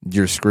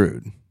 you're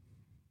screwed.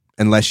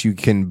 Unless you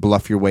can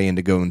bluff your way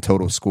into going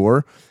total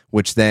score,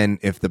 which then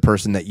if the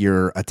person that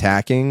you're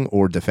attacking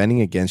or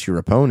defending against, your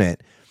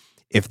opponent,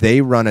 if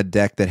they run a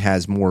deck that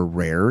has more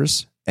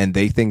rares and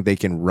they think they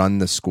can run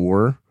the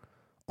score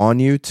on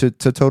you to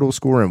total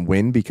score and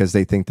win because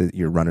they think that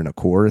you're running a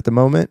core at the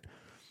moment,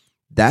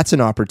 that's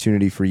an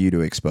opportunity for you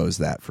to expose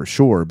that for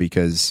sure,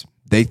 because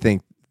they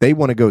think they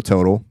want to go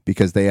total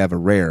because they have a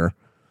rare,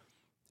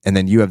 and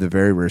then you have the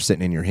very rare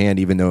sitting in your hand,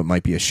 even though it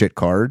might be a shit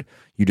card.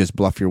 You just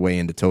bluff your way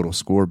into total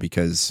score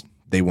because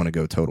they want to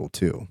go total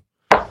too.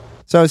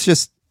 So it's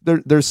just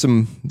there's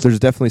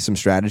definitely some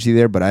strategy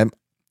there, but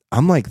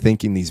I'm like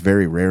thinking these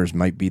very rares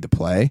might be the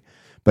play.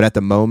 But at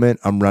the moment,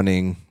 I'm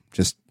running,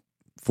 just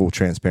full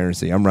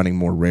transparency, I'm running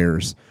more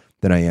rares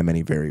than I am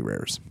any very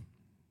rares.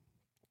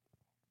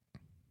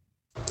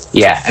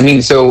 Yeah, I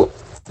mean, so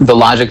the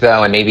logic,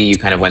 though, and maybe you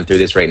kind of went through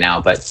this right now,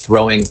 but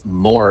throwing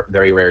more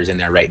very rares in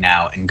there right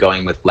now and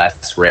going with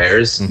less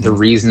rares, mm-hmm. The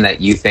reason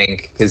that you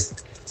think, because,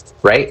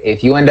 right,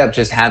 if you end up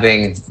just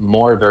having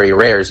more very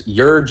rares,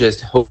 you're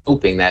just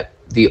hoping that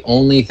the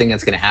only thing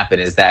that's going to happen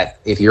is that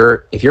if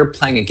you're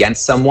playing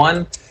against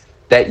someone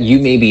that you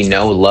maybe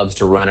know loves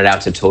to run it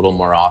out to total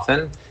more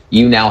often,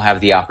 you now have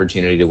the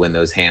opportunity to win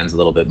those hands a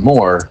little bit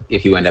more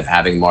if you end up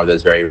having more of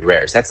those very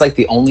rares. That's like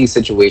the only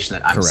situation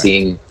that I'm Correct.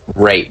 Seeing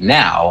right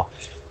now.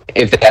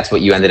 If that's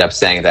what you ended up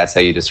saying, if that's how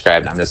you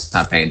described it, I'm just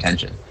not paying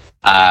attention.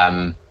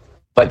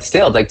 But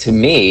still, like, to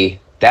me,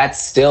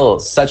 that's still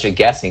such a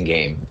guessing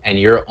game. And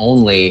you're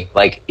only,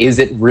 like, is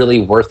it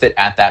really worth it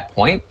at that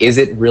point? Is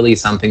it really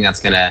something that's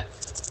going to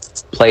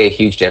play a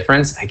huge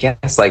difference? I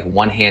guess, like,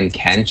 one hand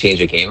can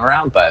change a game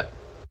around, but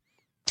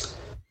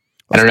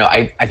I don't know.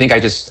 I think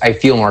I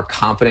feel more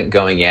confident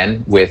going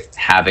in with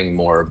having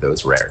more of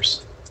those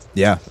rares.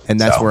 Yeah, and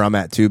that's where I'm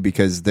at too,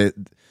 because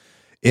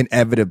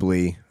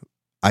inevitably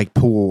I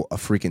pull a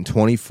freaking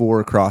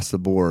 24 across the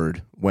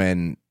board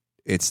when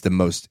it's the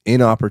most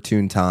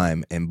inopportune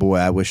time, and boy,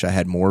 I wish I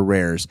had more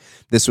rares.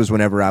 This was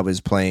whenever I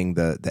was playing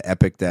the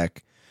epic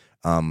deck,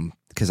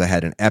 because I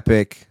had an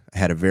epic, I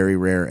had a very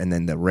rare, and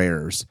then the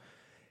rares,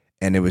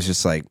 and it was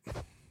just like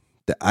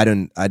I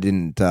don't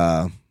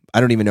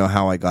even know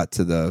how I got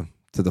to the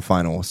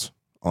finals,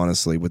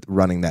 honestly, with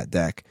running that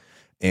deck.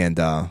 And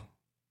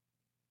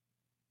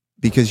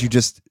because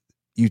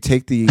you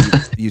take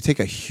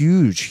a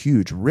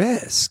huge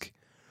risk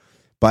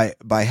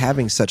by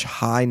having such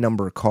high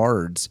number of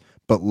cards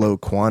but low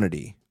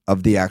quantity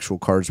of the actual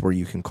cards where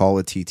you can call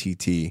a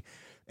TTT.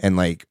 And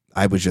like,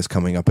 I was just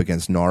coming up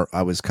against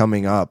I was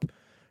coming up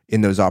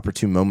in those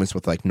opportune moments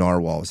with like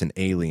narwhals and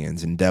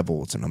aliens and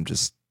devils, and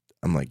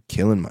I'm like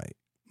killing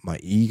my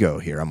ego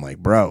here. I'm like,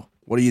 bro,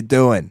 what are you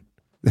doing?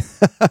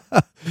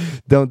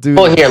 Don't do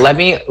Well, that.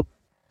 here,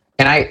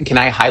 can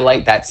I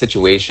highlight that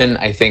situation?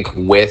 I think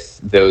with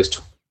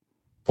those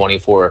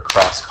 24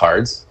 across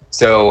cards.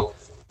 So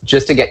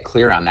just to get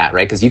clear on that,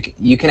 right? Because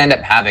you can end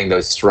up having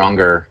those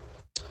stronger.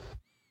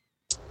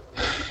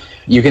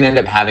 You can end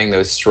up having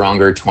those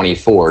stronger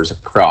 24s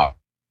across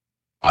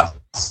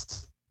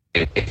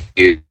if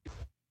you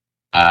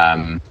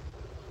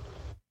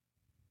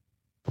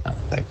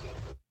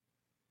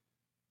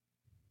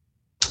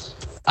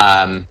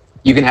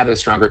you can have those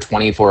stronger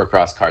 24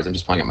 across cards. I'm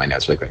just pulling up my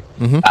notes really quick.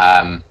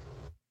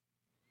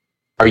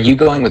 Are you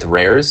going with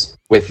rares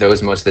with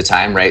those most of the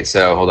time, right?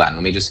 So hold on,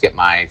 let me just get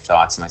my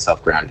thoughts and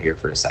myself grounded here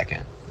for a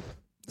second.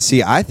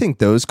 See, I think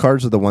those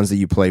cards are the ones that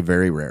you play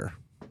very rare.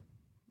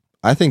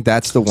 I think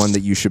that's the one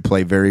that you should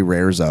play very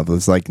rares of.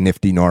 It's like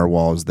Nifty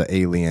Narwhals, the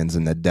Aliens,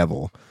 and the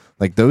Devil.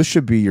 Like, those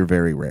should be your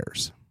very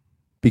rares.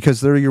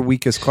 Because they're your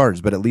weakest cards,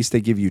 but at least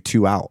they give you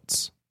 2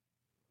 outs.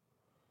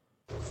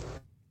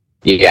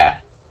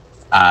 Yeah.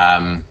 So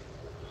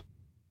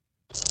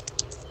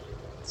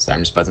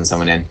I'm just buzzing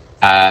someone in.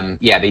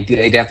 Yeah, they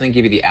definitely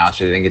give you the outs.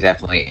 I think it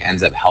definitely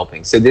ends up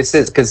helping. So this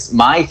is, because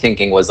my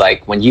thinking was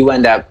like, when you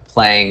end up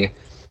playing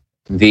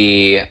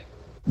the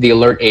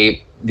Alert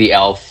Ape, the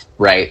Elf,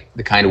 right,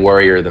 the Kind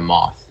Warrior, the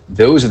Moth,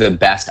 those are the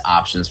best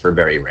options for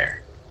very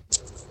rare,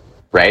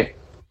 right?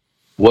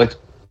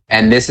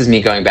 And this is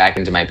me going back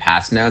into my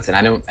past notes, and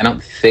I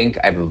don't think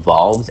I've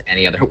evolved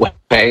any other way.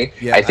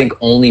 Yeah, I think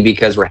only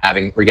because we're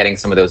getting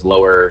some of those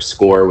lower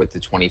score with the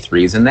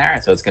 23s in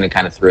there, so it's going to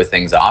kind of throw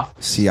things off.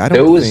 See, I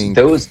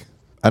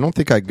don't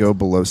think I go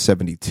below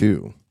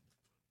 72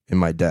 in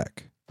my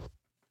deck.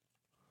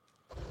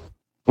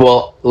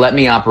 Well, let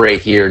me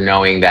operate here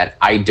knowing that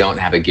I don't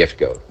have a gift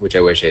goat, which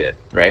I wish I did,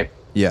 right?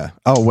 Yeah.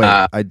 Oh, wait.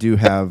 I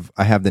have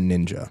the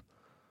ninja.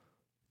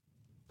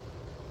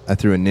 I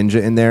threw a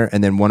ninja in there,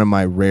 and then one of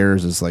my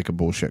rares is like a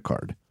bullshit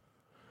card.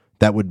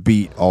 That would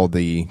beat all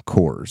the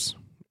cores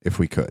if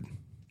we could.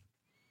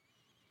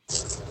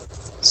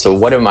 So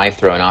what am I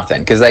throwing off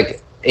then? Because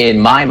like in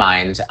my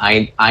mind,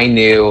 I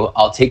knew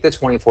I'll take the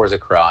 24s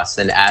across,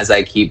 and as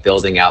I keep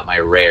building out my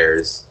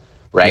rares,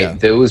 right, yeah,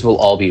 those will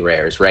all be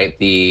rares, right?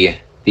 I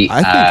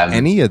think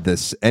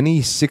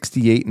any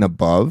 68 and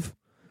above,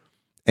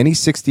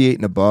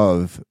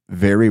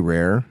 very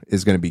rare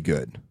is going to be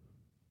good.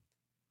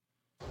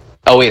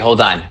 Oh wait, hold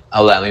on.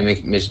 Let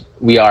me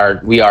we are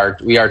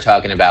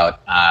talking about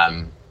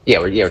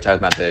we're talking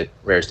about the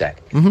rares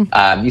deck.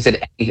 Mm-hmm. You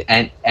said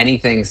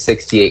anything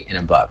 68 and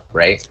above,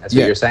 right? That's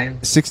what you're saying?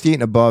 68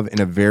 and above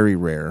in a very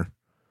rare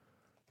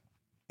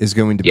is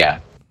going to be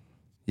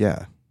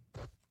yeah.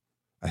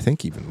 I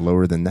think even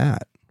lower than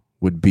that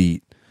would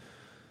beat,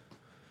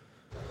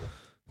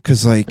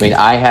 because like, I mean,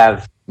 I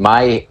have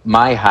my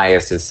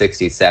highest is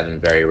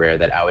 67 very rare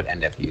that I would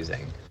end up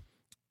using.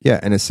 Yeah,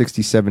 and a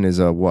 67 is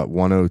a what,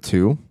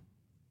 102?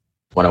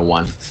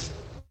 101.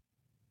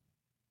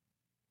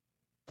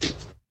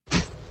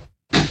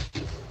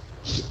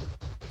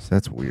 So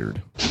that's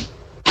weird.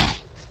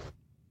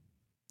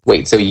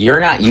 Wait, so you're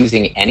not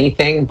using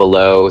anything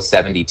below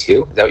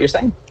 72? Is that what you're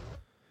saying?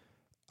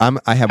 I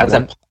have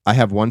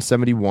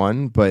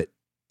 171, but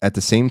at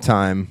the same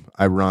time,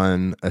 I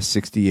run a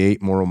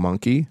 68 Moral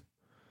Monkey.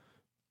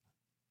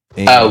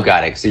 Oh,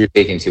 got it. So you're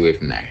taking 2 away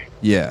from there.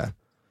 Yeah.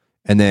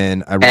 And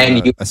then I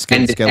run a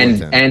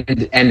skeleton.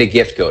 And a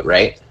gift goat,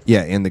 right?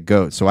 Yeah, and the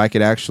goat. So I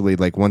could actually,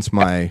 like, once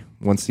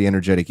the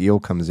energetic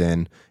eel comes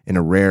in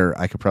a rare,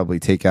 I could probably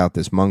take out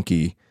this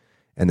monkey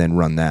and then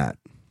run that.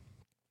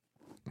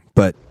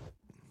 But,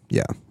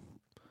 yeah.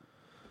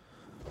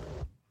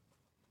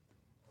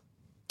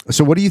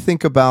 So what do you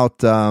think about...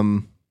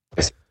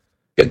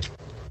 Good.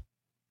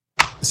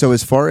 So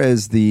as far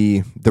as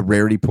the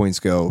rarity points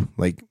go,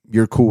 like,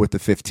 you're cool with the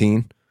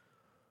 15?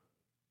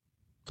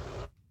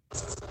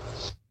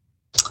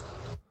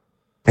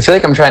 I feel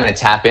like I'm trying to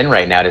tap in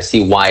right now to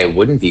see why it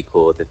wouldn't be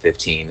cool with the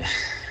 15.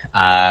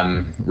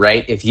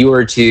 Right? If you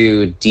were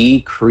to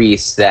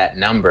decrease that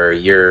number,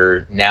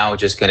 you're now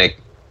going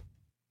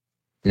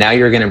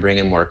to bring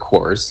in more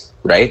cores,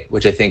 right?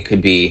 Which I think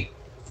could be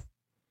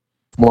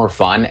more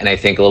fun, and I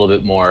think a little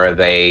bit more of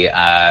a,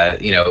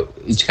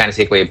 to kind of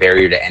take away a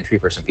barrier to entry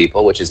for some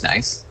people, which is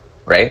nice,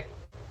 right?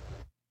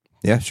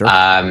 Yeah, sure.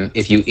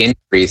 If you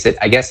increase it,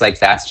 I guess like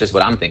that's just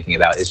what I'm thinking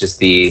about, is just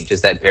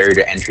that barrier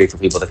to entry for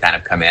people to kind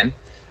of come in.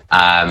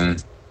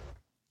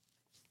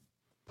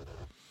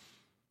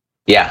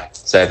 Yeah,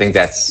 so I think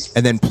that's,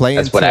 and then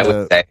that's what I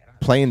would say.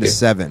 Playing the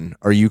 7.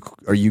 Are you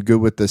good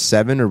with the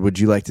 7, or would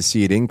you like to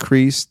see it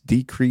increased,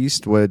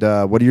 decreased? What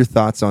are your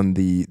thoughts on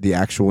the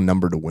actual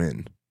number to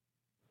win?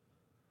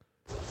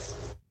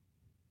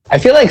 I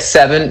feel like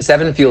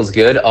seven feels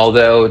good,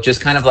 although just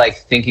kind of like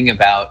thinking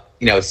about,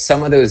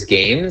 some of those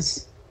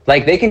games,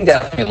 like they can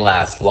definitely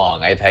last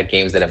long. I've had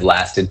games that have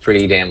lasted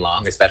pretty damn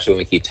long, especially when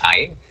we keep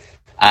tying.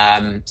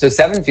 So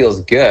 7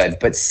 feels good,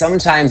 but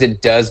sometimes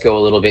it does go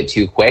a little bit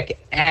too quick.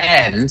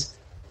 And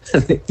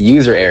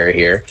user error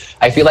here.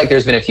 I feel like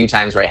there's been a few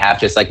times where I have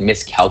just like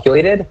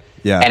miscalculated.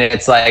 Yeah. And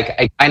it's like,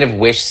 I kind of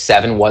wish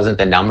 7 wasn't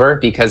the number,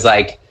 because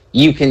like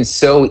you can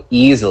so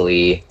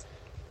easily,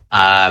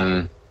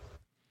 I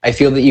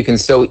feel that you can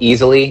so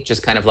easily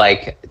just kind of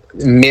like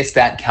miss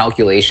that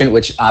calculation,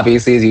 which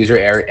obviously is user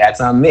error.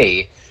 That's on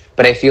me.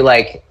 But I feel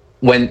like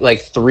when like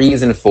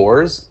 3s and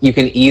 4s, you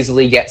can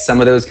easily get some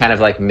of those kind of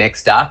like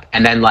mixed up,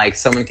 and then like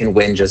someone can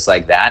win just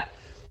like that.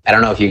 I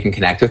don't know if you can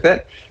connect with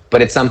it,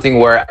 but it's something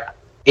where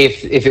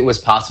if it was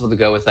possible to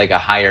go with like a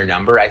higher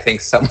number, I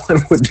think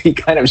someone would be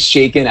kind of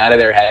shaken out of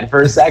their head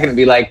for a second and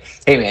be like,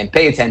 "Hey man,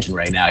 pay attention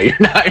right now. You're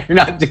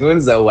not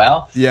doing so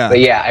well." Yeah. But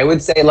yeah, I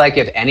would say like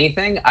if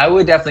anything, I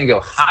would definitely go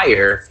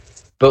higher.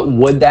 But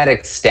would that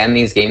extend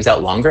these games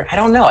out longer? I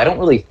don't know. I don't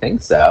really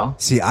think so.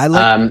 See, I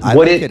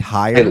like it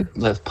higher.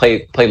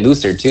 Play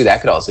looser too. That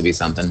could also be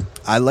something.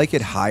 I like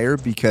it higher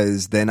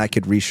because then I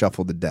could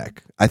reshuffle the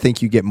deck. I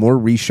think you get more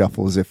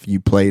reshuffles if you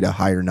play to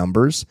higher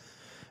numbers.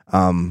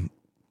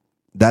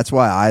 That's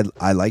why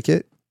I like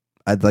it.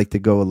 I'd like to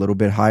go a little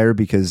bit higher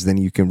because then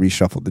you can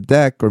reshuffle the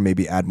deck or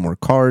maybe add more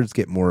cards,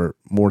 get more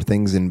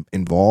things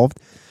involved.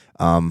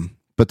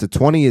 But the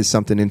 20 is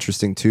something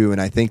interesting too, and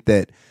I think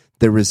that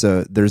there's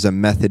a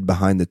method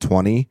behind the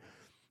 20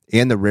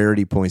 and the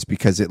rarity points,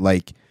 because it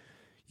like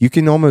you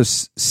can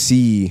almost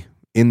see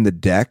in the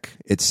deck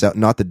itself,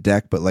 not the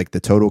deck, but like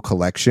the total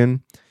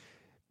collection.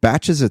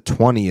 Batches of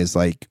 20 is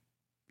like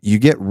you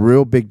get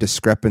real big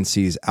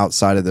discrepancies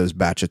outside of those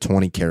batch of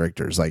 20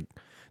 characters. Like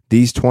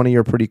these 20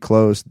 are pretty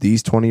close,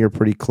 these 20 are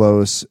pretty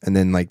close, and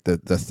then like the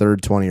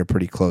third 20 are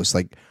pretty close.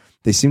 Like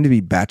they seem to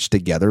be batched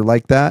together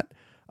like that,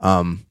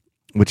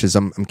 which is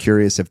I'm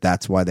curious if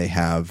that's why they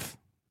have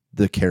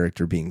the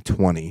character being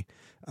 20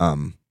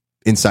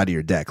 inside of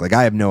your deck. Like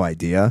I have no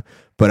idea,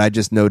 but I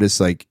just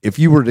noticed like if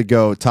you were to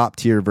go top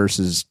tier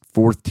versus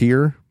 4th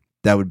tier,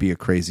 that would be a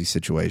crazy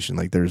situation.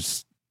 Like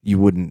you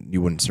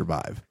wouldn't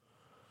survive.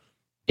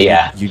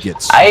 Yeah, you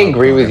get. I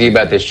agree with you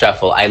about this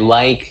shuffle. I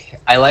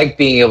like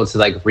being able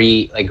to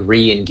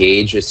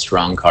re-engage a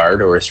strong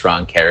card or a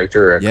strong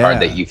character or a card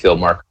that you feel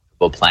more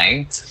comfortable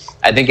playing.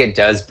 I think it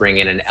does bring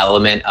in an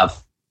element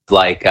of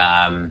like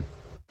a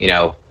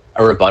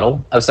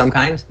rebuttal of some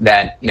kind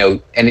that,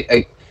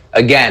 and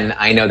again,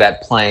 I know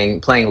that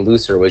playing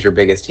looser was your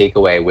biggest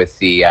takeaway with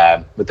the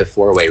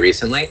 4-way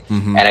recently.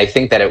 Mm-hmm. And I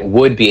think that it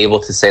would be able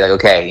to say like,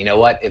 okay, you know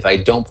what, if I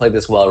don't play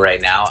this well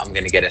right now, I'm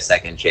going to get a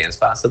second chance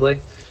possibly.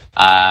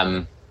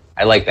 I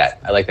like that.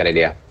 I like that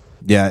idea.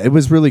 Yeah, it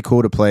was really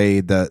cool to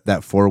play that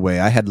 4-way.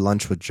 I had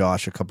lunch with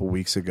Josh a couple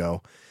weeks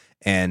ago,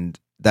 and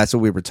that's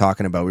what we were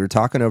talking about. We were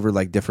talking over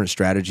like different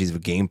strategies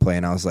of gameplay,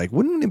 and I was like,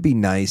 wouldn't it be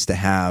nice to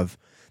have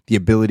the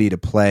ability to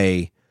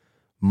play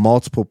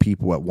multiple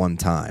people at one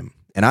time?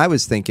 And I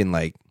was thinking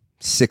like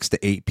 6 to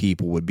 8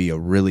 people would be a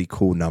really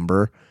cool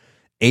number.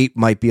 8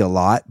 might be a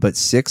lot, but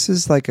 6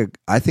 is like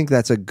I think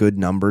that's a good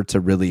number to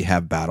really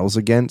have battles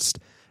against,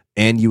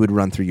 and you would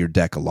run through your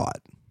deck a lot.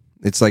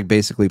 It's like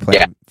basically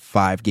playing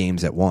 5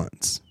 games at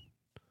once.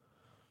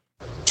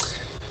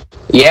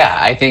 Yeah,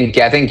 I think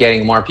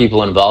getting more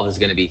people involved is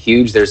going to be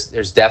huge.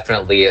 There's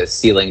definitely a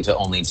ceiling to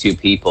only 2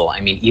 people.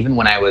 I mean, even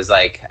when I was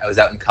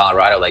out in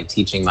Colorado, like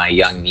teaching my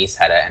young niece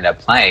how to end up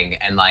playing,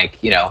 and like,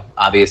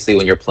 obviously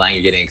when you're playing,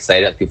 you're getting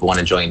excited. People want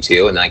to join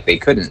too, and like they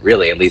couldn't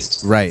really, at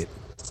least right.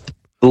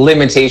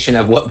 Limitation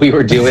of what we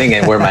were doing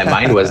and where my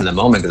mind was in the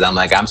moment, because I'm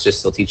like, I'm just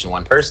still teaching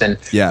one person.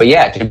 Yeah. But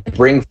yeah, to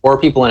bring 4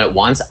 people in at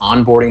once,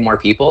 onboarding more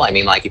people. I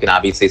mean, like you can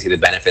obviously see the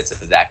benefits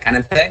of that kind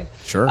of thing.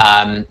 Sure.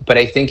 But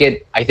I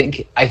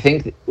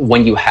think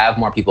when you have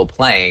more people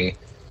playing,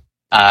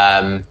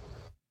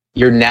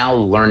 you're now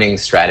learning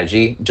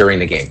strategy during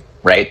the game,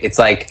 right? It's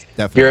like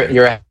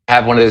you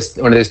have one of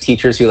those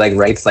teachers who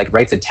writes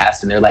a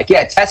test, and they're like,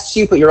 yeah, it tests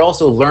you, but you're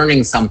also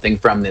learning something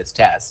from this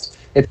test.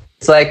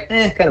 It's like,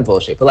 kind of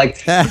bullshit. But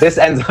like this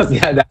ends up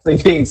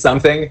definitely being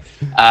something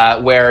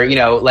where,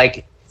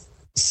 like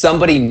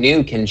somebody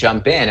new can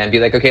jump in and be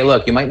like, okay,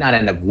 look, you might not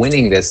end up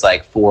winning this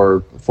like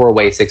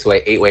 4-way,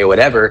 6-way, 8-way,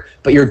 whatever,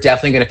 but you're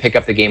definitely going to pick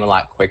up the game a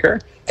lot quicker.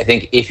 I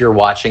think if you're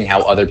watching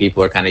how other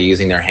people are kind of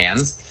using their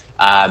hands.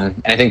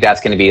 And I think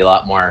that's going to be a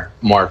lot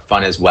more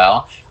fun as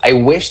well. I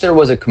wish there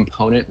was a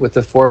component with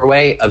the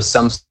 4-way of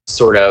some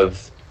sort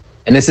of,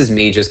 and this is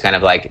me just kind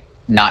of like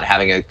not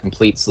having a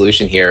complete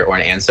solution here or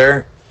an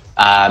answer,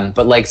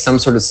 but like some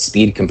sort of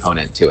speed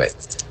component to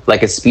it.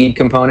 Like a speed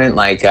component,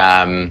 like,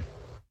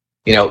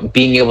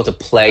 being able to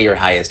play your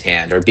highest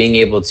hand, or being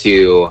able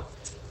to,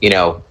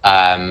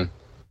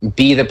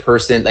 be the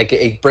person, like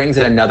it brings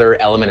in another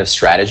element of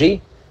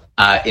strategy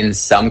in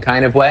some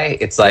kind of way.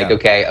 It's like,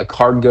 okay, a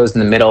card goes in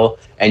the middle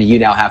and you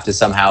now have to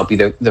somehow be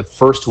the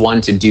first one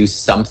to do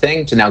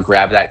something to now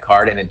grab that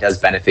card, and it does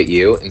benefit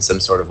you in some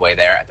sort of way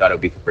there. I thought it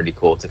would be pretty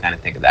cool to kind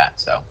of think of that.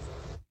 So,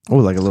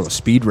 like a little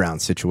speed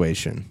round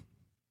situation.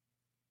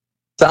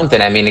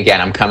 Something. I mean,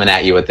 again, I'm coming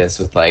at you with this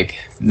with like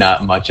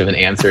not much of an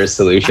answer,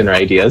 solution, or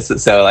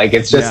ideas. So like,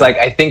 it's just like,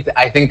 I think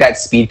that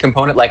speed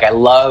component, like I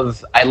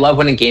love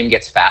when a game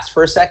gets fast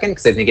for a second,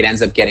 because I think it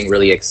ends up getting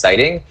really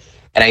exciting.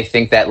 And I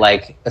think that,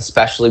 like,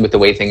 especially with the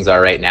way things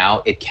are right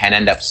now, it can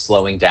end up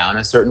slowing down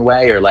a certain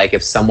way. Or like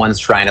if someone's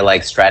trying to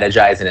like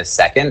strategize in a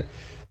second,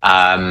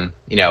 I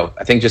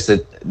think just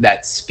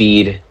that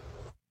speed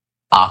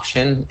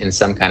option in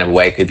some kind of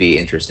way could be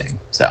interesting.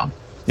 So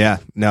yeah,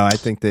 no, I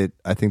think that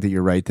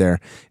you're right there.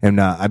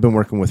 And I've been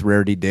working with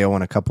Rarity Dale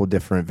on a couple of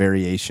different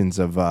variations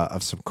of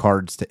some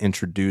cards to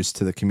introduce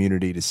to the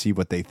community to see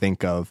what they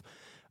think of.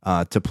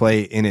 To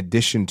play in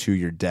addition to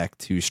your deck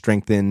to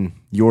strengthen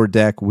your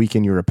deck,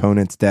 weaken your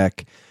opponent's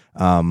deck,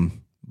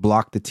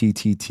 block the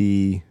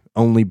TTT,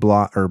 only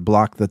block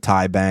the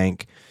tie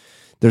bank.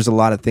 There's a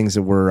lot of things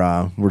that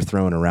we're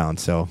throwing around.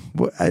 So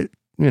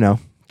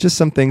just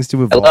some things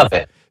to evolve. I love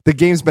it. The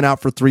game's been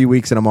out for 3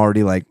 weeks and I'm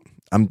already like,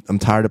 I'm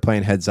tired of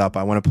playing heads up.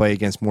 I want to play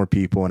against more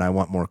people and I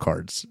want more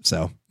cards.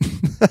 So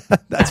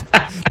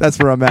that's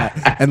where I'm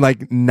at. And like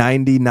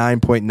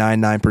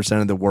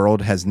 99.99% of the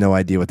world has no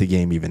idea what the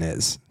game even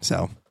is.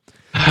 So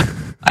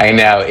I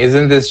know.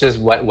 Isn't this just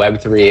what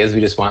Web3 is? We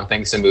just want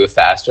things to move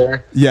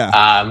faster.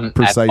 Yeah.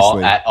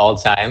 Precisely. At all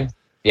times.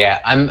 Yeah.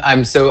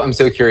 I'm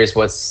so curious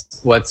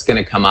what's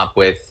going to come up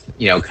with,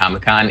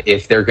 Comic-Con,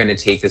 if they're going to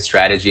take the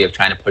strategy of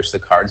trying to push the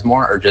cards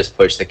more or just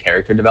push the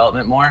character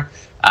development more.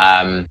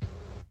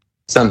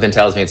 Something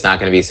tells me it's not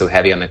going to be so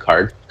heavy on the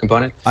card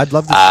component. I'd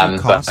love to see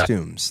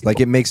costumes.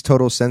 It makes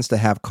total sense to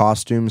have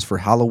costumes for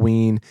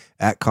Halloween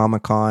at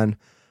Comic-Con.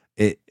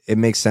 It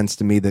makes sense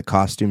to me that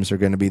costumes are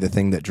going to be the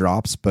thing that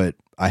drops, but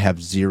I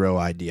have zero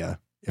idea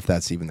if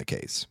that's even the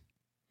case.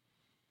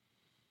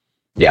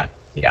 Yeah.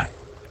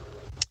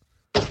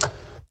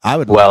 I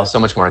would. Well, so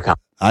much more to come.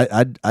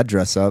 I'd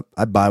dress up.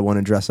 I'd buy one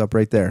and dress up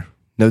right there.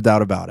 No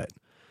doubt about it.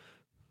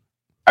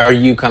 Are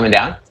you coming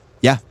down?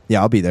 Yeah,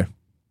 I'll be there.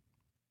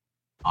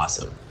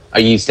 Awesome. Are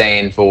you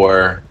staying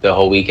for the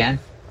whole weekend?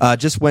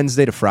 Just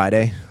Wednesday to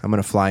Friday. I'm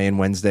going to fly in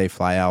Wednesday,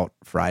 fly out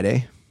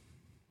Friday.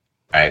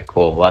 All right,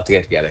 cool. We'll have to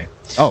get together.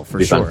 Oh,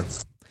 for sure.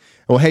 Fun.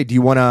 Well, hey, do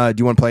you want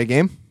to play a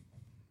game?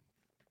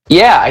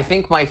 Yeah, I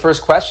think my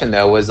first question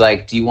though was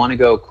like, do you want to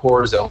go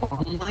cores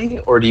only,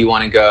 or do you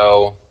want to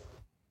go?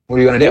 What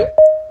do you want to do?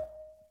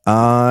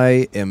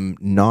 I am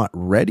not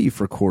ready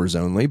for cores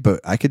only,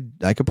 but I could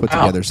put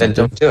together something.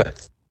 Then don't do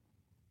it.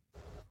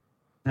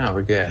 No,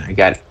 we're good.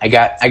 I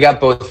got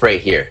both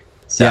right here.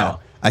 So yeah,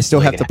 I still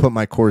have to put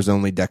my cores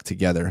only deck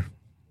together.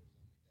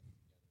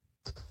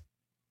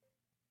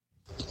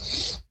 All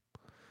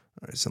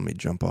right, so let me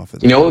jump off of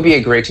this. You know what would be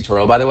a great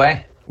tutorial, by the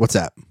way? What's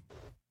that?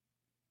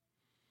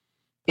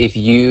 If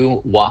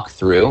you walk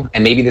through,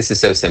 and maybe this is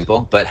so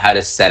simple, but how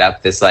to set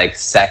up this like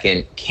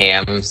second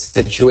cam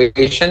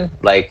situation,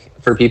 like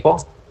for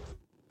people,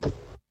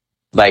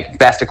 like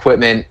best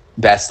equipment,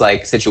 best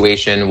like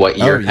situation, what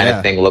your kind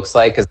of thing looks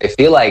like. Because I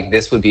feel like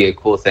this would be a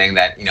cool thing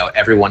that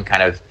everyone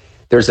kind of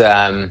there's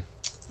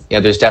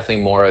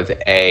definitely more of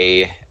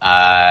a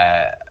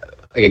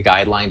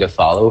guideline to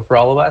follow for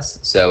all of us,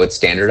 so it's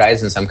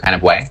standardized in some kind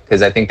of way.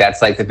 Because I think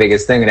that's like the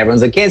biggest thing, and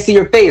everyone's like, can't see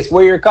your face.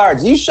 Where are your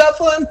cards? You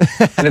shuffling?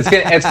 And it's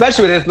gonna,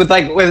 especially with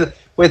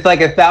like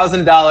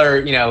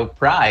 $1,000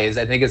 prize.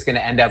 I think it's going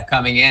to end up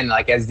coming in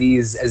like as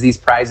these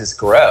prizes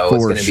grow.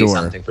 It's going to be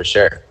something for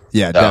sure.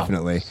 Yeah,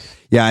 definitely.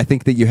 Yeah, I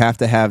think that you have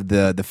to have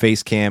the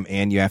face cam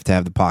and you have to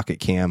have the pocket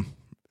cam.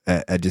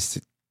 It's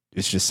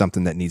just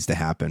something that needs to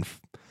happen.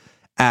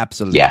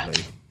 Absolutely. Yeah.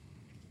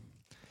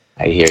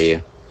 I hear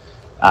you.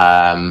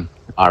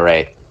 All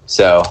right.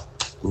 So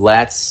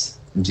let's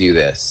do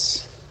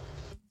this.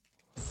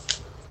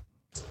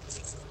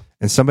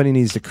 And somebody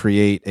needs to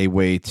create a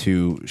way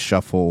to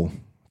shuffle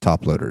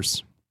top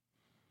loaders.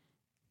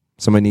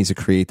 Somebody needs to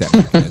create that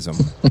mechanism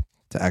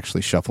to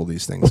actually shuffle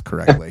these things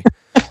correctly.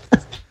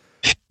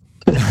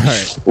 All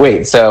right.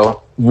 Wait,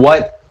 so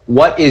what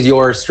is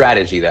your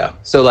strategy though?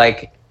 So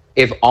like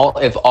if all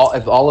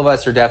of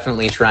us are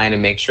definitely trying to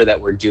make sure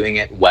that we're doing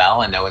it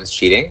well and no one's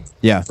cheating.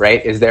 Yeah.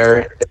 Right? Is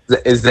there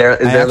like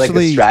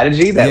a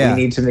strategy that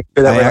we need to make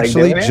sure that we're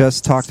actually doing it?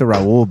 Just talked to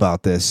Raul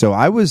about this. So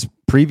I was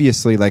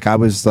previously top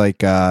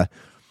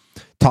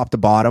to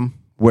bottom,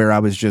 where I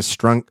was just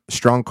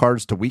strong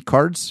cards to weak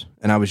cards,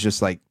 and I was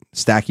just like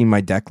stacking my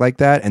deck like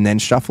that and then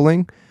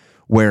shuffling,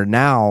 where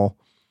now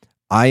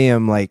I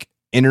am like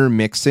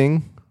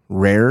intermixing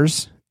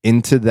rares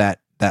into that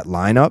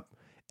lineup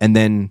and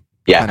then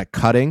kind of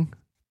cutting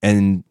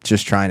and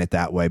just trying it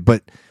that way.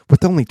 But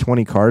with only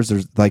 20 cards,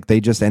 there's like they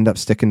just end up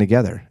sticking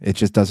together. It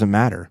just doesn't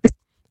matter.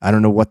 I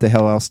don't know what the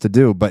hell else to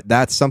do, but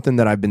that's something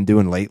that I've been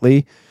doing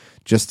lately,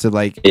 just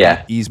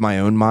to ease my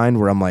own mind,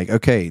 where I'm like,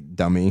 okay,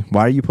 dummy,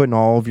 why are you putting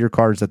all of your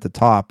cards at the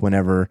top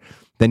whenever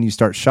then you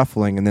start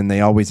shuffling and then they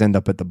always end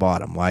up at the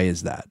bottom? Why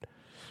is that?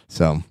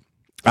 So, all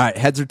right,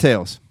 heads or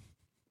tails?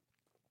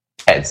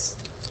 Heads.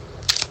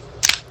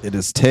 It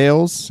is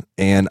tails,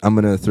 and I'm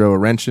going to throw a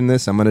wrench in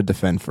this. I'm going to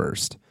defend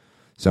first.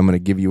 So I'm going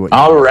to give you what you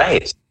All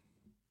right.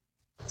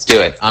 Let's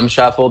do it. I'm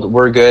shuffled.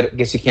 We're good. I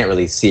guess you can't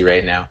really see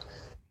right now.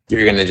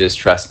 You're going to just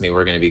trust me.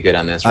 We're going to be good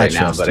on this right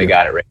now, but I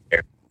got it right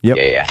here. Yep.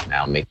 Yeah.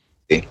 Now make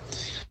it see.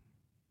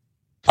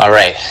 All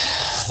right.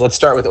 Let's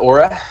start with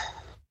Aura.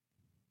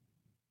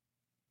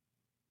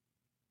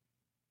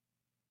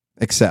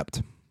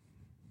 Accept.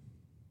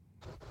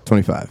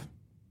 25.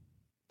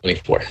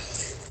 24.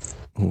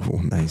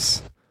 Oh,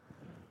 nice.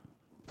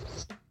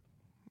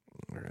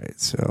 All right,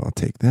 so I'll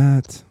take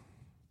that.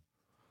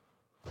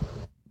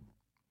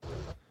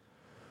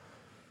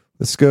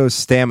 Let's go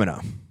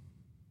stamina.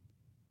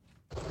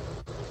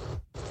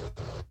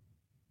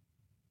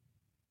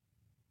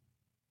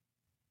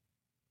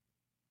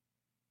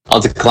 I'll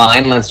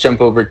decline. Let's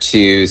jump over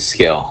to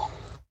skill.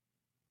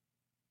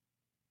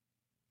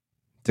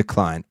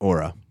 Decline.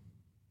 Aura.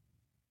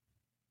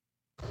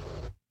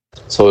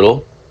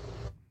 Total.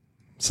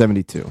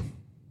 72.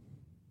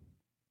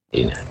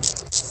 89.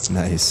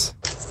 Nice.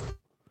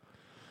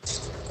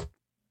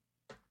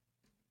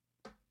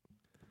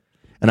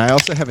 And I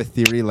also have a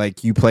theory,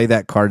 like, you play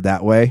that card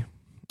that way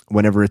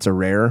whenever it's a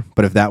rare,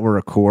 but if that were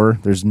a core,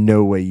 there's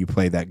no way you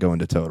play that going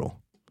to total.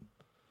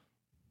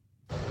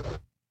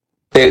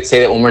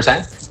 Say that one more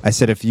time. I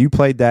said if you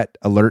played that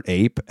alert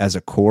ape as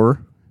a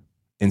core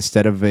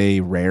instead of a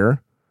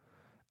rare,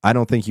 I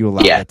don't think you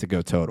allow that to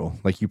go total.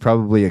 Like, you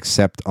probably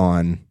accept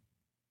on,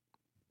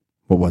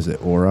 what was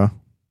it, aura?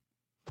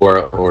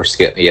 Or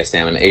skill. Yeah,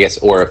 stamina. I guess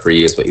aura for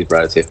you is what you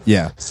brought it to.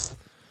 Yeah.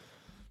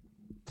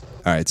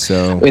 All right,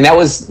 so I mean, that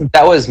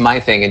was my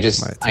thing, and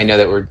just I know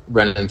that we're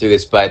running through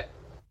this, but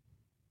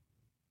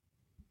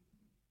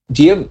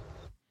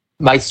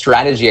my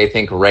strategy, I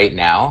think, right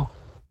now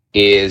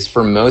is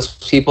for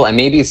most people, and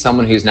maybe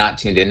someone who's not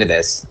tuned into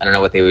this, I don't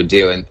know what they would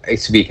do, and I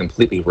could be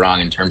completely wrong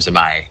in terms of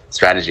my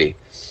strategy.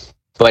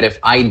 But if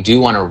I do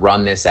want to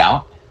run this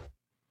out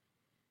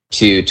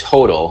to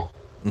total,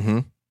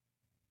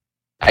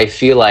 I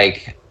feel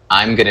like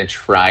I'm going to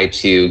try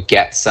to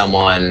get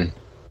someone.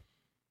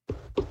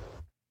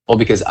 Well,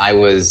 because I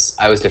was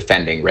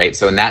defending, right?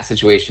 So in that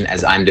situation,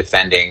 as I'm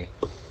defending,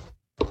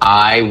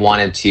 I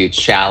wanted to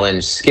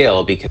challenge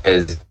skill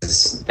because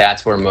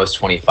that's where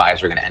most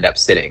 25s are going to end up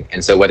sitting.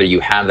 And so whether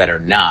you have that or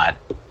not,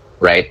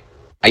 right?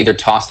 I either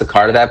toss the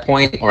card at that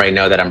point, or I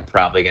know that I'm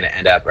probably going to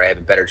end up, or I have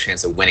a better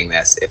chance of winning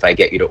this if I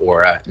get you to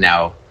aura.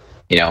 Now,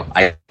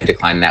 I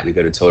decline that, we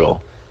go to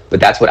total. But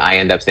that's what I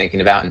end up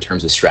thinking about in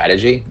terms of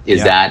strategy.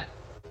 Does that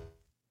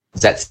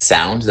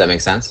sound? Does that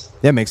make sense?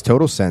 Yeah, it makes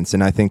total sense.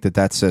 And I think that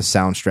that's a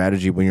sound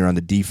strategy when you're on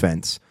the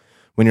defense.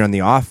 When you're on the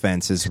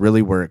offense is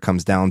really where it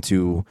comes down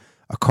to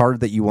a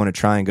card that you want to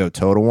try and go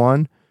total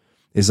on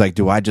is like,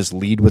 do I just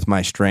lead with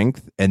my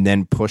strength and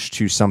then push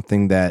to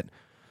something that,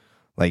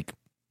 like,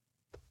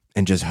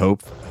 and just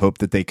hope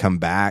that they come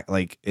back?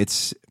 Like,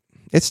 it's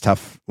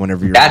tough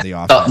whenever you're on the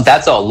offense.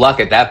 That's all luck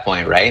at that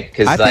point, right?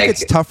 Because I think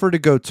it's tougher to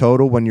go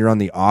total when you're on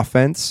the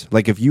offense.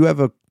 Like, if you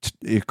have a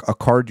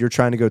card you're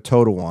trying to go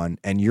total on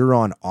and you're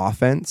on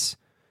offense,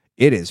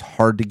 it is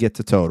hard to get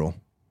to total.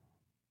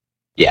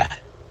 Yeah.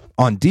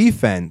 On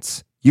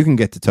defense, you can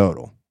get to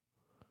total.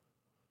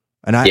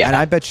 And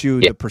I bet you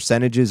the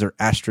percentages are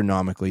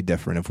astronomically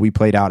different. If we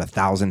played out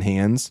 1,000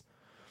 hands,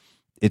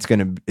 it's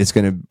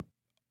gonna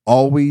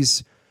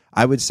always,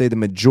 I would say the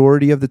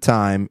majority of the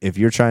time, if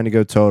you're trying to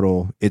go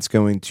total, it's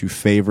going to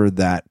favor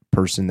that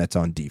person that's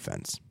on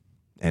defense.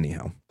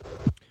 Anyhow.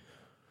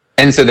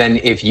 And so then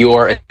if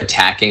you're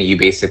attacking, you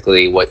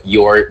basically what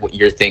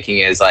you're thinking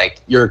is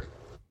like you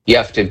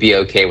have to be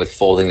okay with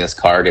folding this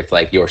card if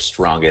like your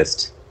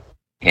strongest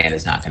hand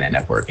is not going to end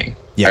up working.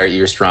 Yeah. Or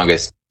your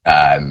strongest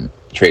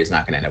trade is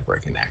not going to end up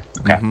working there.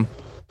 Okay.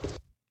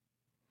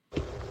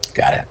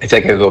 Got it. I feel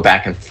like I could go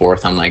back and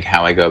forth on like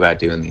how I go about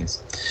doing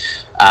these.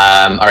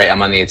 All right,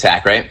 I'm on the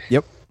attack, right?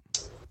 Yep.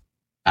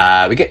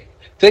 I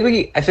feel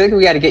like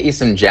we got to get you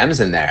some gems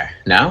in there.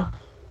 No?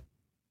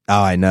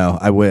 Oh, I know.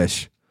 I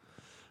wish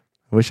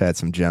I had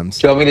some gems.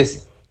 Do you want me to?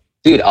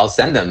 Dude, I'll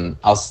send them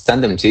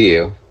to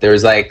you.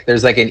 There's like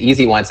an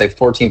easy one. It's like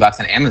 $14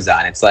 on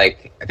Amazon. It's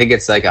like, I think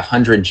it's like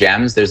 100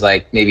 gems. There's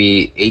like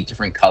maybe 8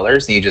 different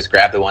colors, and you just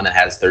grab the one that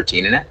has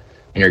 13 in it,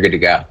 and you're good to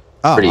go.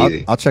 Pretty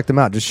easy. I'll check them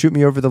out. Just shoot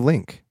me over the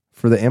link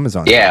for the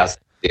Amazon. Yeah,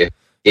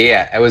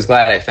 yeah. I was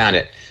glad I found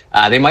it.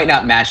 They might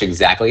not match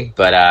exactly,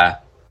 but I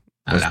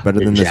don't know. Better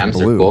than this gems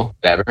blue. are cool.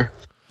 Whatever.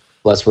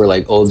 Plus, we're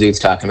like old dudes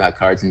talking about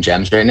cards and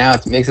gems right now.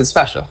 It makes it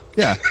special.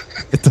 Yeah,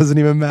 it doesn't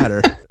even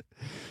matter.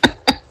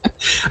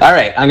 All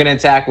right, I'm gonna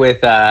attack with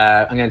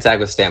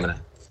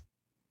stamina.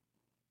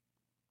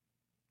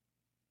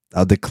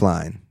 I'll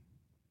decline.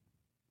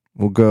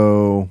 We'll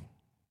go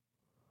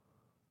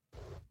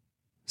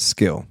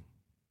skill.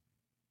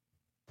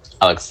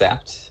 I'll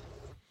accept.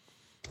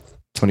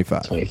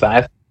 25.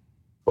 25.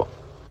 Cool.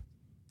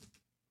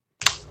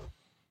 All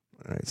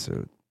right,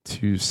 so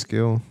 2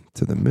 skill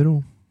to the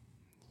middle.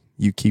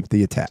 You keep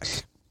the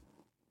attack.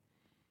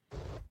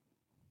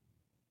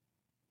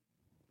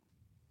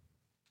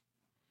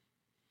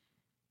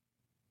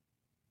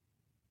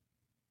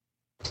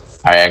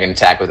 All right, I can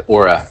attack with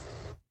aura.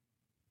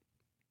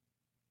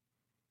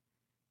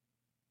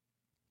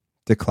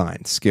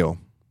 Decline. Skill.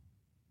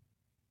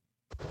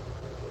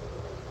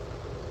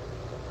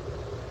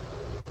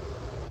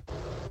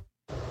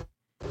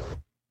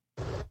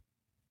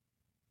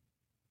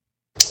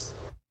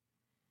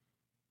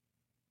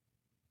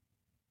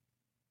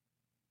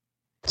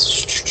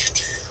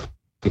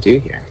 we do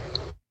here?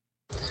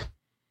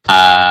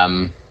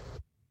 Um,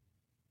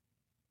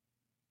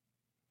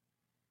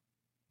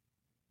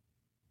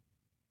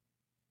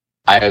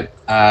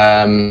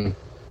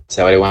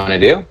 so what do I want to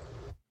do?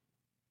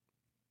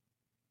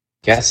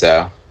 Guess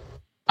so.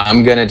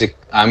 I'm gonna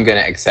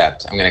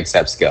accept. I'm gonna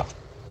accept skill.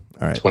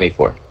 All right.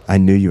 24. I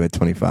knew you had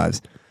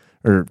 25s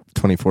or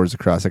 24s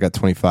across. I got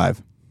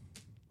 25.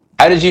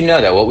 How did you know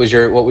that? What was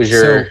your?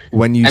 So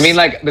when you? I mean,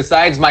 like,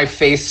 besides my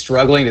face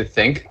struggling to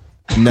think.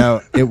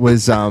 No, it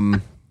was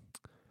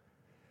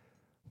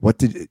what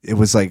did it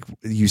was like?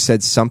 You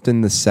said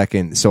something the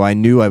second, so I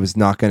knew I was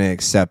not going to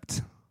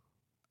accept.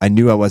 I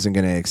knew I wasn't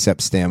going to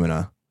accept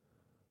stamina.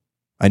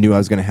 I knew I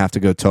was going to have to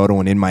go total,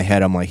 and in my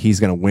head, I'm like, he's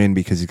going to win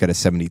because he's got a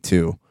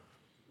 72.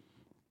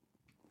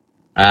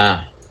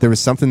 There was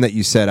something that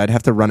you said. I'd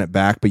have to run it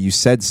back, but you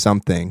said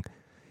something,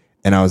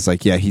 and I was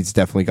like, yeah, he's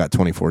definitely got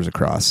 24s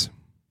across.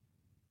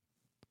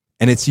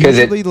 And it's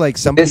usually like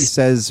somebody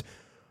says,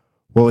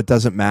 well, it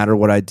doesn't matter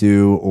what I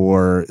do,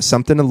 or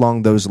something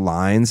along those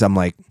lines. I'm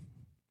like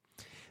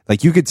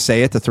you could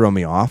say it to throw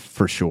me off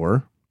for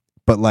sure,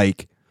 but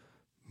like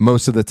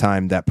most of the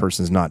time that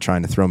person's not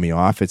trying to throw me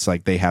off. It's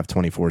like they have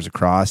 24s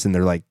across and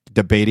they're like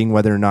debating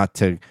whether or not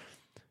to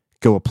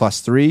go a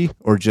 +3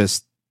 or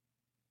just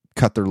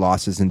cut their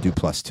losses and do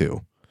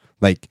 +2.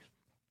 Like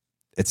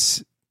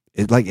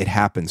it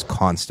happens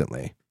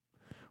constantly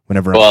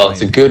whenever. Well,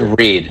 it's a good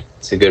read.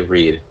 It's a good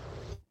read.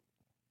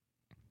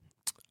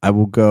 I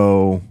will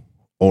go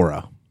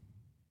aura.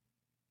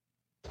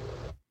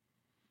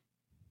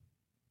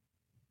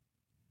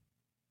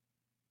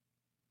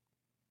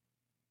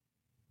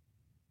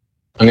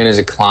 I'm going to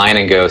decline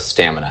and go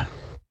stamina.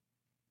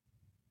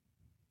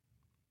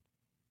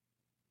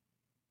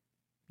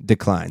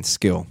 Decline.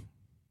 Skill.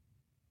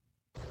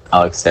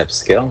 I'll accept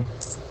skill.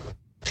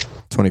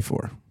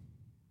 24.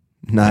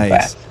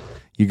 Nice.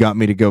 You got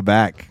me to go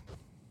back.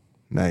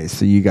 Nice.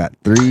 So you got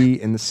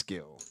 3 in the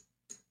skill.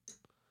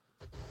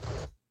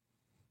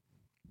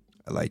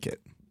 I like it.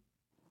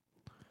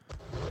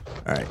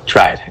 All right.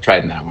 I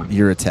tried in that one.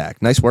 Your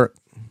attack. Nice work.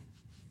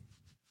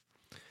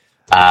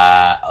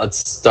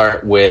 Let's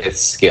start with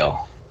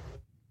skill.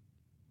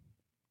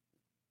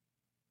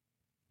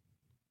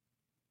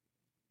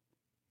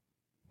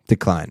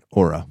 Decline.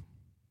 Aura.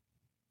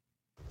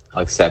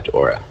 I'll accept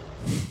aura.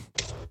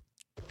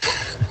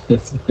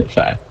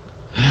 Fine.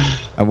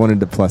 I wanted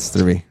to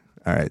 +3.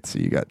 All right, so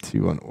you got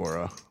 2 on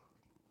aura.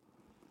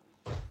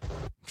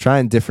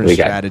 Trying different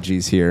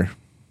strategies here.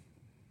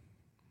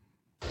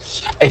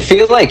 I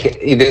feel like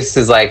this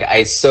is like,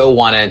 I so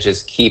want to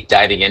just keep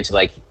diving into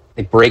like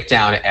break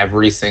down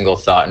every single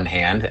thought in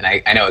hand, and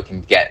I know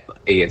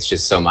it's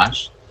just so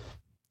much,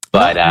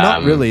 but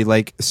not really.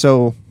 Like,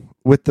 so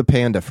with the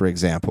panda, for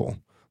example,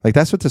 like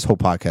that's what this whole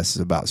podcast is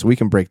about. So we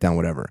can break down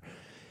whatever.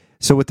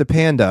 So with the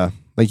panda,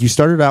 like you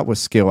started out with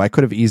skill, I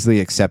could have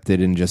easily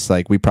accepted and just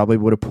like we probably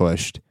would have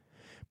pushed,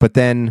 but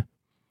then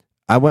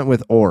I went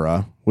with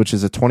aura, which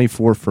is a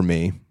 24 for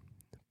me,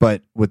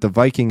 but with the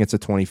Viking, it's a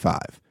 25.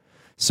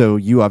 So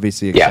you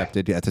obviously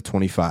accepted at the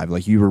 25,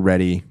 like you were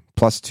ready.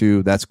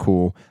 +2, that's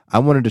cool. I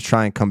wanted to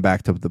try and come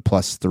back to the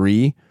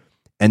 +3,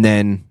 and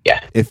then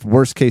if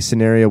worst case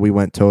scenario we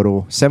went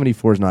total,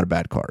 74 is not a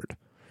bad card.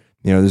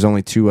 You know, there's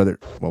only 3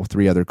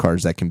 other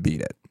cards that can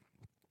beat it.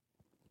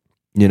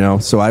 You know,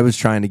 so I was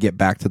trying to get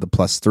back to the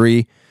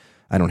 +3.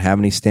 I don't have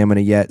any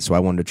stamina yet, so I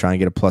wanted to try and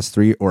get a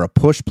 +3 or a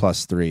push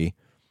 +3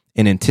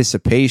 in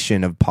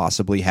anticipation of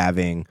possibly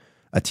having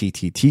a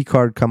TTT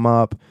card come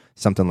up,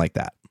 something like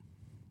that.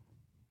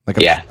 Like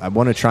I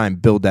want to try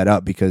and build that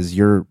up because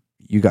you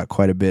got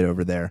quite a bit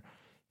over there.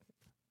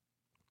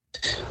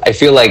 I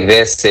feel like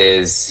this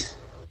is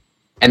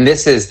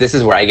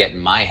where I get in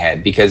my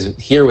head, because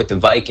here with the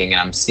Viking, and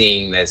I'm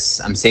seeing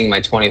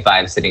my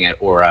 25 sitting at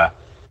aura,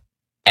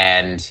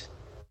 and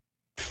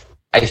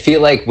I feel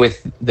like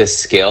with the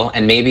skill,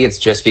 and maybe it's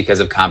just because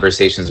of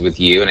conversations with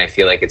you, and I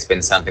feel like it's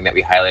been something that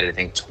we highlighted, I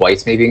think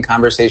twice maybe in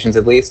conversations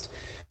at least,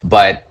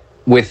 but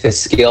with the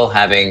skill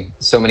having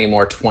so many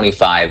more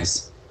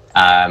 25s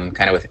kind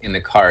of within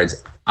the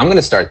cards, I'm going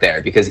to start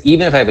there, because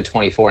even if I have a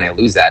 24 and I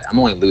lose that, I'm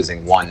only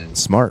losing one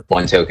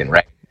token,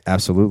 right?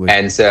 Absolutely.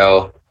 And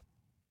so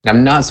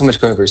I'm not so much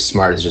going for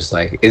smart as just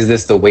like, is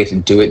this the way to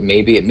do it?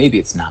 Maybe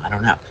it's not. I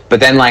don't know. But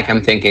then like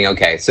I'm thinking,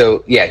 okay,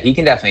 so yeah, he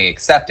can definitely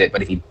accept it.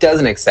 But if he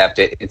doesn't accept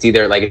it, it's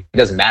either like it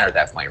doesn't matter at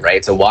that point, right?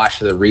 It's a wash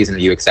for the reason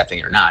of you accepting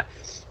it or not.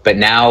 But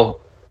now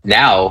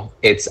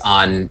it's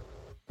going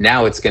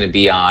to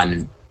be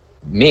on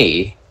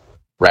me,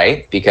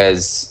 right?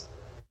 Because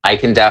I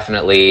can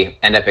definitely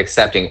end up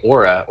accepting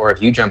aura, or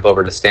if you jump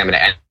over to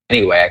stamina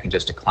anyway, I can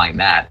just decline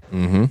that.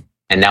 Mm-hmm.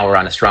 And now we're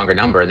on a stronger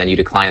number, and then you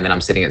decline, and then I'm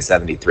sitting at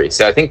 73.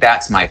 So I think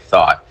that's my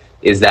thought,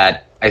 is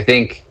that I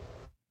think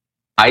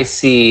I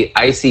see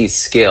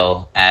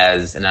skill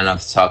as, and I'm not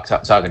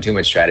talking too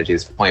much strategy at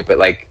this point, but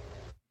like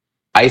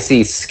I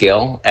see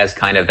skill as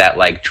kind of that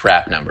like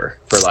trap number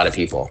for a lot of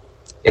people.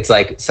 It's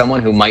like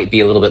someone who might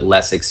be a little bit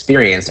less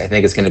experienced, I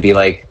think it's going to be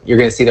like, you're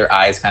going to see their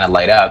eyes kind of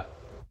light up,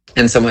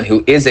 And someone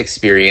who is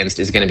experienced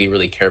is going to be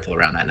really careful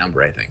around that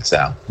number, I think.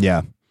 So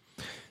Yeah.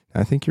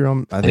 I think you're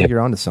on. I think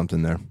you're onto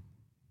something there.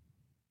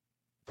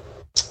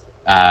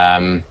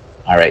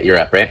 All right, you're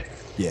up, right?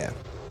 Yeah.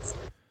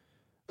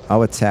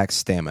 I'll attack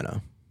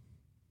stamina.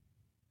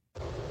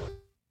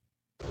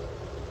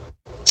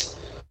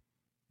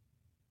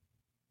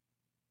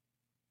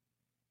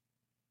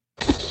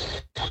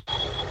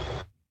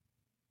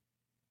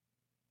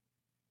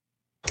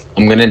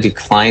 I'm going to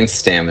decline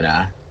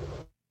stamina.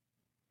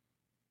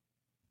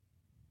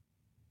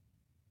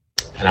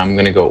 And I'm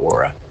going to go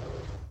aura.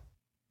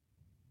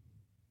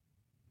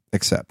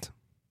 Accept.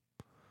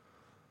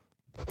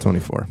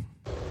 24.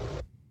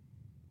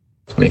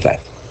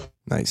 25.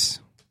 Nice.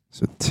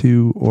 So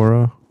 2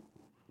 aura.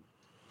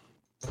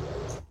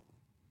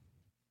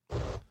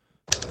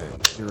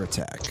 And your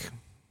attack.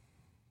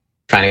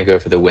 Trying to go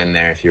for the win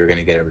there if you were going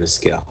to get over to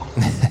skill.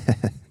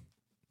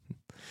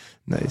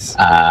 Nice.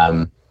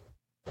 I'm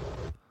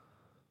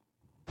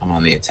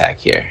on the attack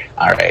here.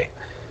 All right.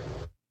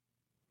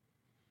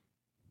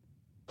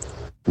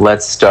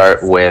 Let's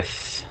start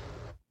with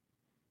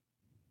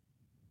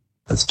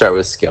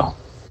skill.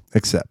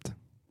 Accept.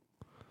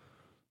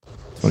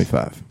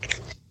 25.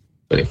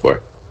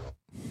 24.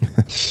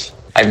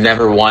 I've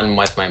never won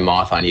with my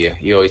moth on you.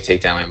 You always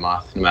take down my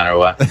moth no matter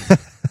what.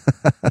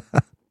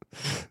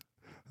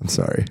 I'm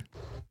sorry.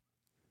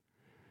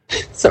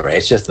 It's all right.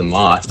 It's just a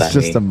moth. It's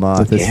just a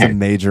moth. It's a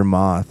major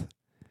moth.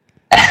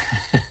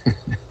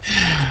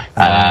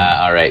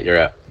 All right, you're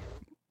up.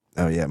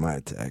 Oh, yeah, my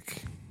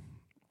attack.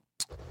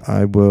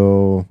 I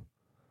will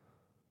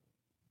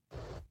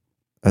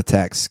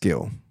attack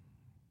skill.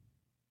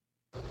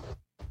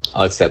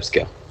 I'll accept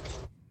skill.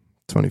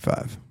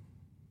 25.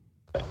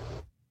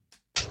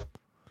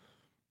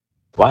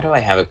 Why do I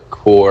have a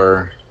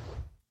core?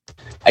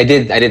 I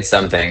did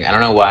something. I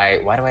don't know why.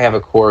 Why do I have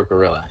a core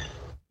gorilla?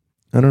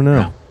 I don't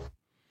know.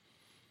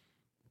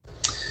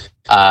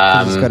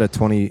 No. He's got a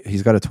 20.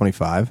 He's got a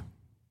 25.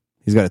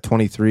 He's got a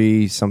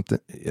 23 something,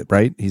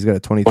 right? He's got a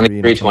 23.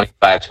 23,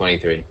 25,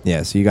 23.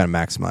 Yeah, so you got to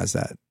maximize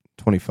that.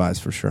 25s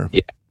for sure.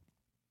 Yeah.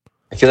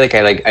 I feel like I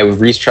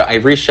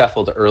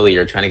reshuffled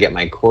earlier trying to get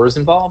my cores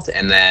involved,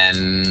 and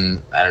then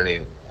I don't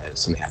know,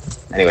 something happened.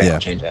 Anyway, Yeah. I'll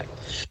change that.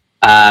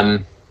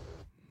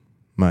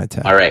 My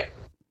attack. All right.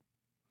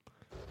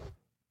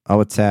 I'll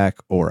attack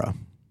aura.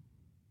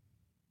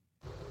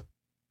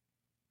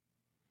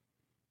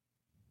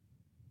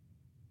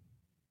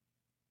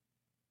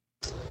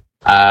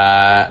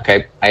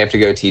 Okay, I have to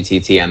go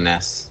TTT on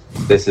this.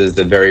 This is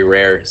the very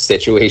rare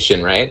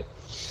situation, right?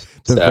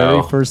 The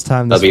very first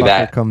time this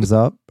fucker comes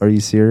up. Are you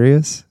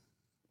serious?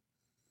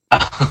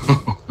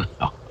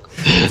 No.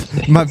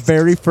 My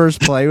very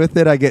first play with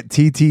it, I get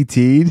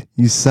TTT'd.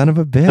 You son of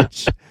a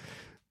bitch.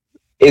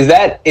 Is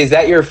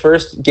that your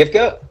first gift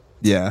goat?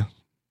 Yeah.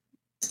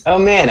 Oh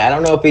man, I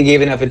don't know if we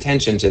gave enough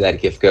attention to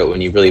that gift goat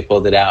when you really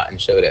pulled it out and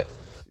showed it.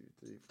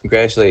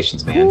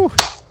 Congratulations, man. Woo.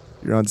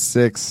 You're on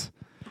 6.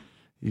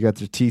 You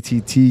got your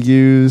TTT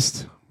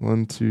used.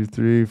 1, 2,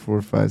 3,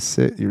 4, 5,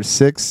 6. You're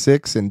 6,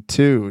 6, and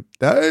 2.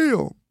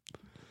 Damn.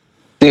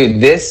 Dude,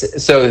 this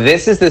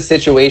is the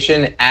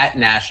situation at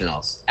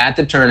Nationals. At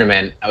the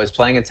tournament, I was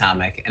playing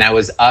Atomic, and I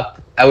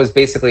was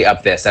basically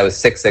up this. I was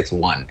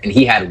 6-6-1, and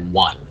he had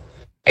 1.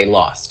 I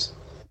lost.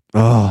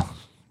 Oh,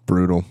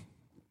 brutal.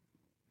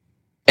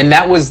 And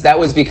that was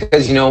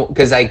because,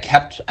 because I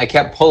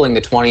kept pulling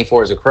the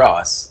 24s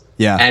across.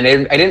 Yeah. And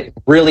I didn't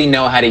really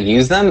know how to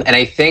use them. And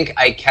I think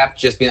I kept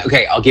just being,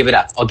 okay, I'll give it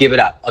up,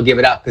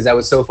 because I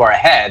was so far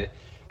ahead.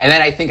 And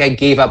then I think I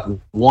gave up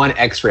 1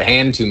 extra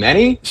hand too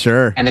many.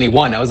 Sure. And then he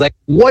won. I was like,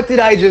 what did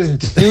I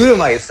just do to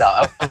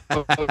myself?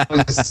 I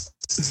was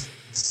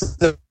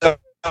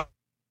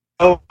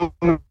so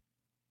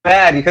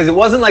mad because it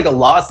wasn't like a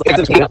loss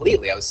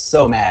completely. I was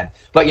so mad.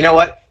 But you know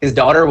what? His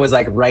daughter was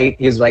like right.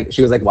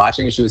 She was like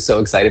watching and she was so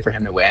excited for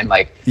him to win.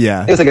 Like,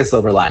 yeah, it was like a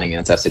silver lining in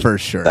a tough situation. For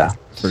sure. So.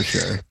 For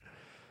sure.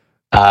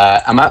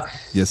 I'm up.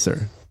 Yes,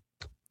 sir.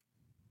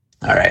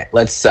 All right.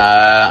 Let's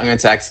I'm gonna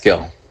attack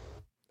skill.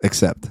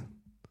 Accept.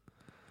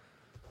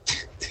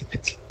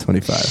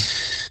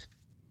 25.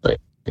 Wait.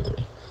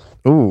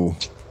 Ooh.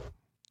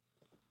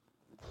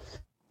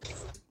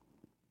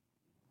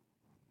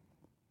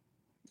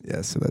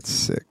 Yeah, so that's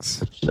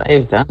 6. Should I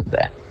have done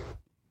that?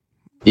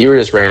 You were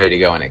just ready to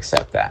go and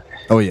accept that.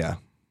 Oh, yeah.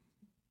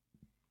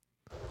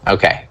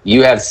 Okay.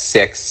 You have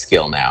 6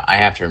 skill now. I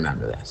have to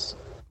remember this.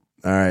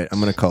 All right. I'm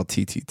going to call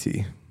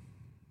TTT.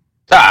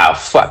 Oh,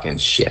 fucking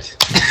shit.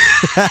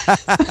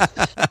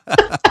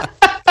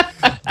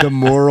 The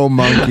moral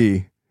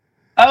monkey.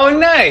 Oh,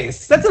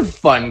 nice. That's a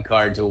fun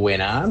card to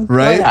win on.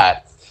 Right? Why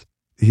not?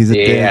 He's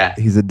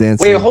a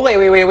dancer. Wait.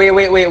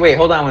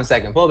 Hold on 1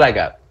 second. Pull it back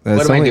up.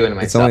 What am I doing to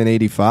myself? It's only an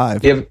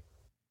 85.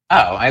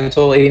 I have a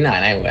total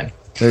 89. I win.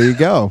 There you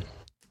go.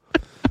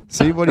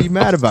 See, what are you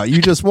mad about?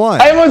 You just won.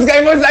 I almost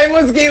gave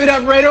it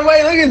up right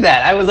away. Look at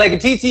that. I was like, a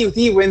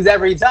TTT wins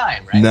every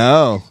time, right?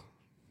 No.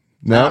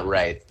 Not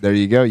right. There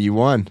you go. You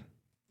won.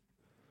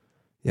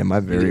 Yeah, my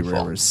very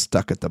rare is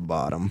stuck at the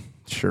bottom.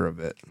 Sure of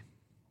it.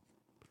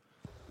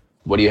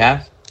 What do you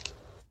have?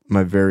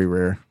 My very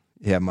rare.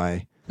 Yeah,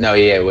 my No,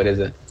 yeah. What is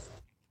it?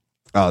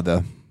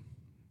 the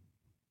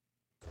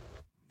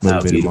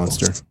motivated beautiful.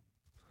 monster.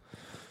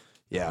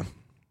 Yeah,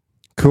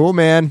 cool,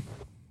 man.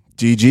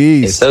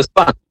 GG's. It's so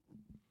fun.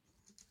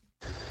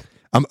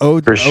 I'm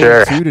 0 For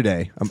sure. 2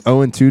 today. I'm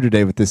 0-2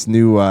 today with this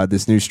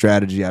new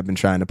strategy I've been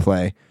trying to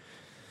play.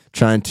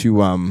 Trying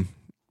to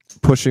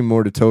pushing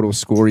more to total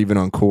score even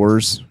on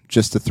cores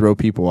just to throw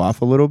people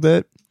off a little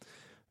bit.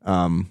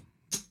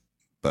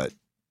 But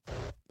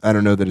I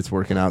don't know that it's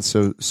working out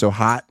so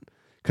hot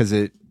because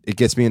it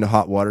gets me into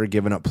hot water,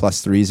 giving up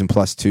 +3s and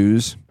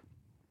 +2s.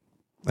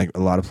 Like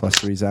a lot of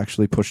 +3s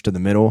actually pushed to the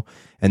middle,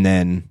 and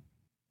then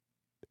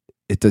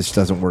it just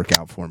doesn't work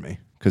out for me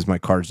because my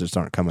cards just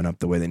aren't coming up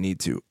the way they need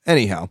to.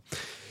 Anyhow,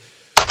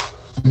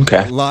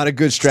 okay. A lot of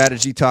good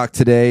strategy talk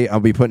today.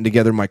 I'll be putting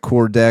together my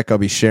core deck. I'll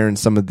be sharing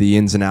some of the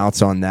ins and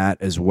outs on that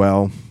as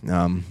well.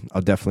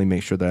 I'll definitely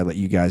make sure that I let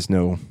you guys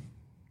know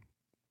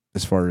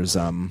as far as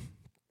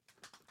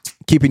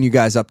keeping you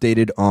guys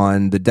updated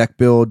on the deck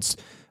builds.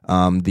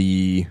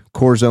 The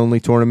cores only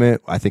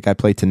tournament, I think I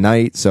play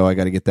tonight, so I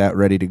got to get that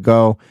ready to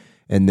go.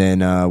 And then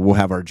we'll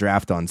have our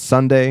draft on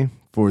Sunday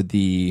for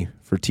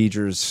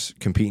Teachers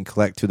Compete and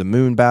Collect to the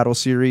Moon Battle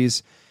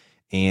Series.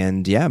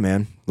 And yeah,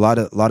 man, a lot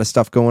of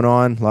stuff going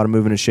on, a lot of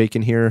moving and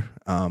shaking here.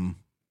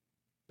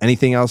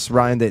 Anything else,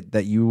 Ryan,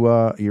 that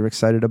you're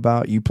excited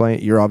about?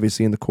 You're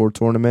obviously in the core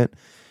tournament.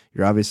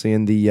 You're obviously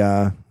in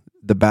the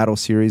battle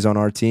series on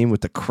our team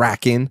with the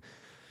Kraken.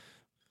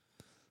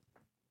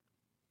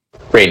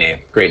 Great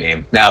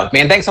name. No,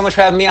 man, thanks so much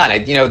for having me on.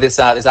 This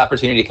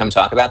opportunity to come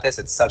talk about this.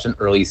 It's such an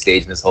early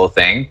stage in this whole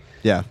thing.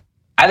 Yeah,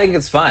 I think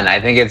it's fun. I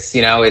think it's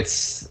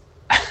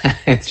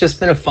it's just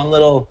been a fun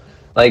little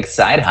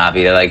side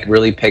hobby to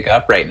really pick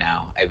up right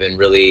now. I've been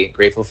really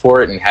grateful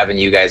for it and having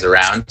you guys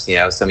around.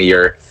 Some of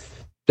your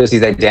just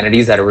these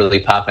identities that are really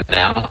popping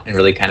out and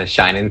really kind of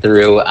shining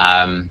through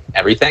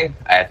everything.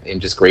 I'm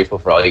just grateful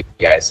for all you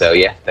guys. So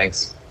yeah,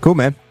 thanks. Cool,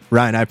 man.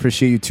 Ryan, I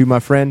appreciate you too, my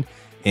friend.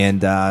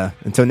 And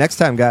until next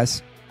time,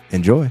 guys,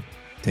 enjoy.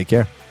 Take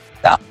care.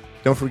 Yeah.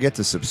 Don't forget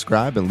to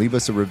subscribe and leave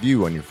us a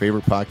review on your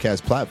favorite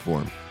podcast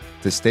platform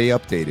to stay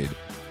updated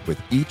with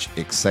each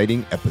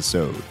exciting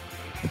episode.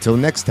 Until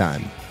next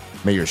time,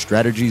 may your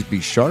strategies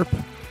be sharp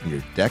and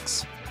your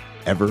decks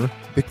ever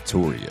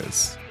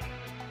victorious.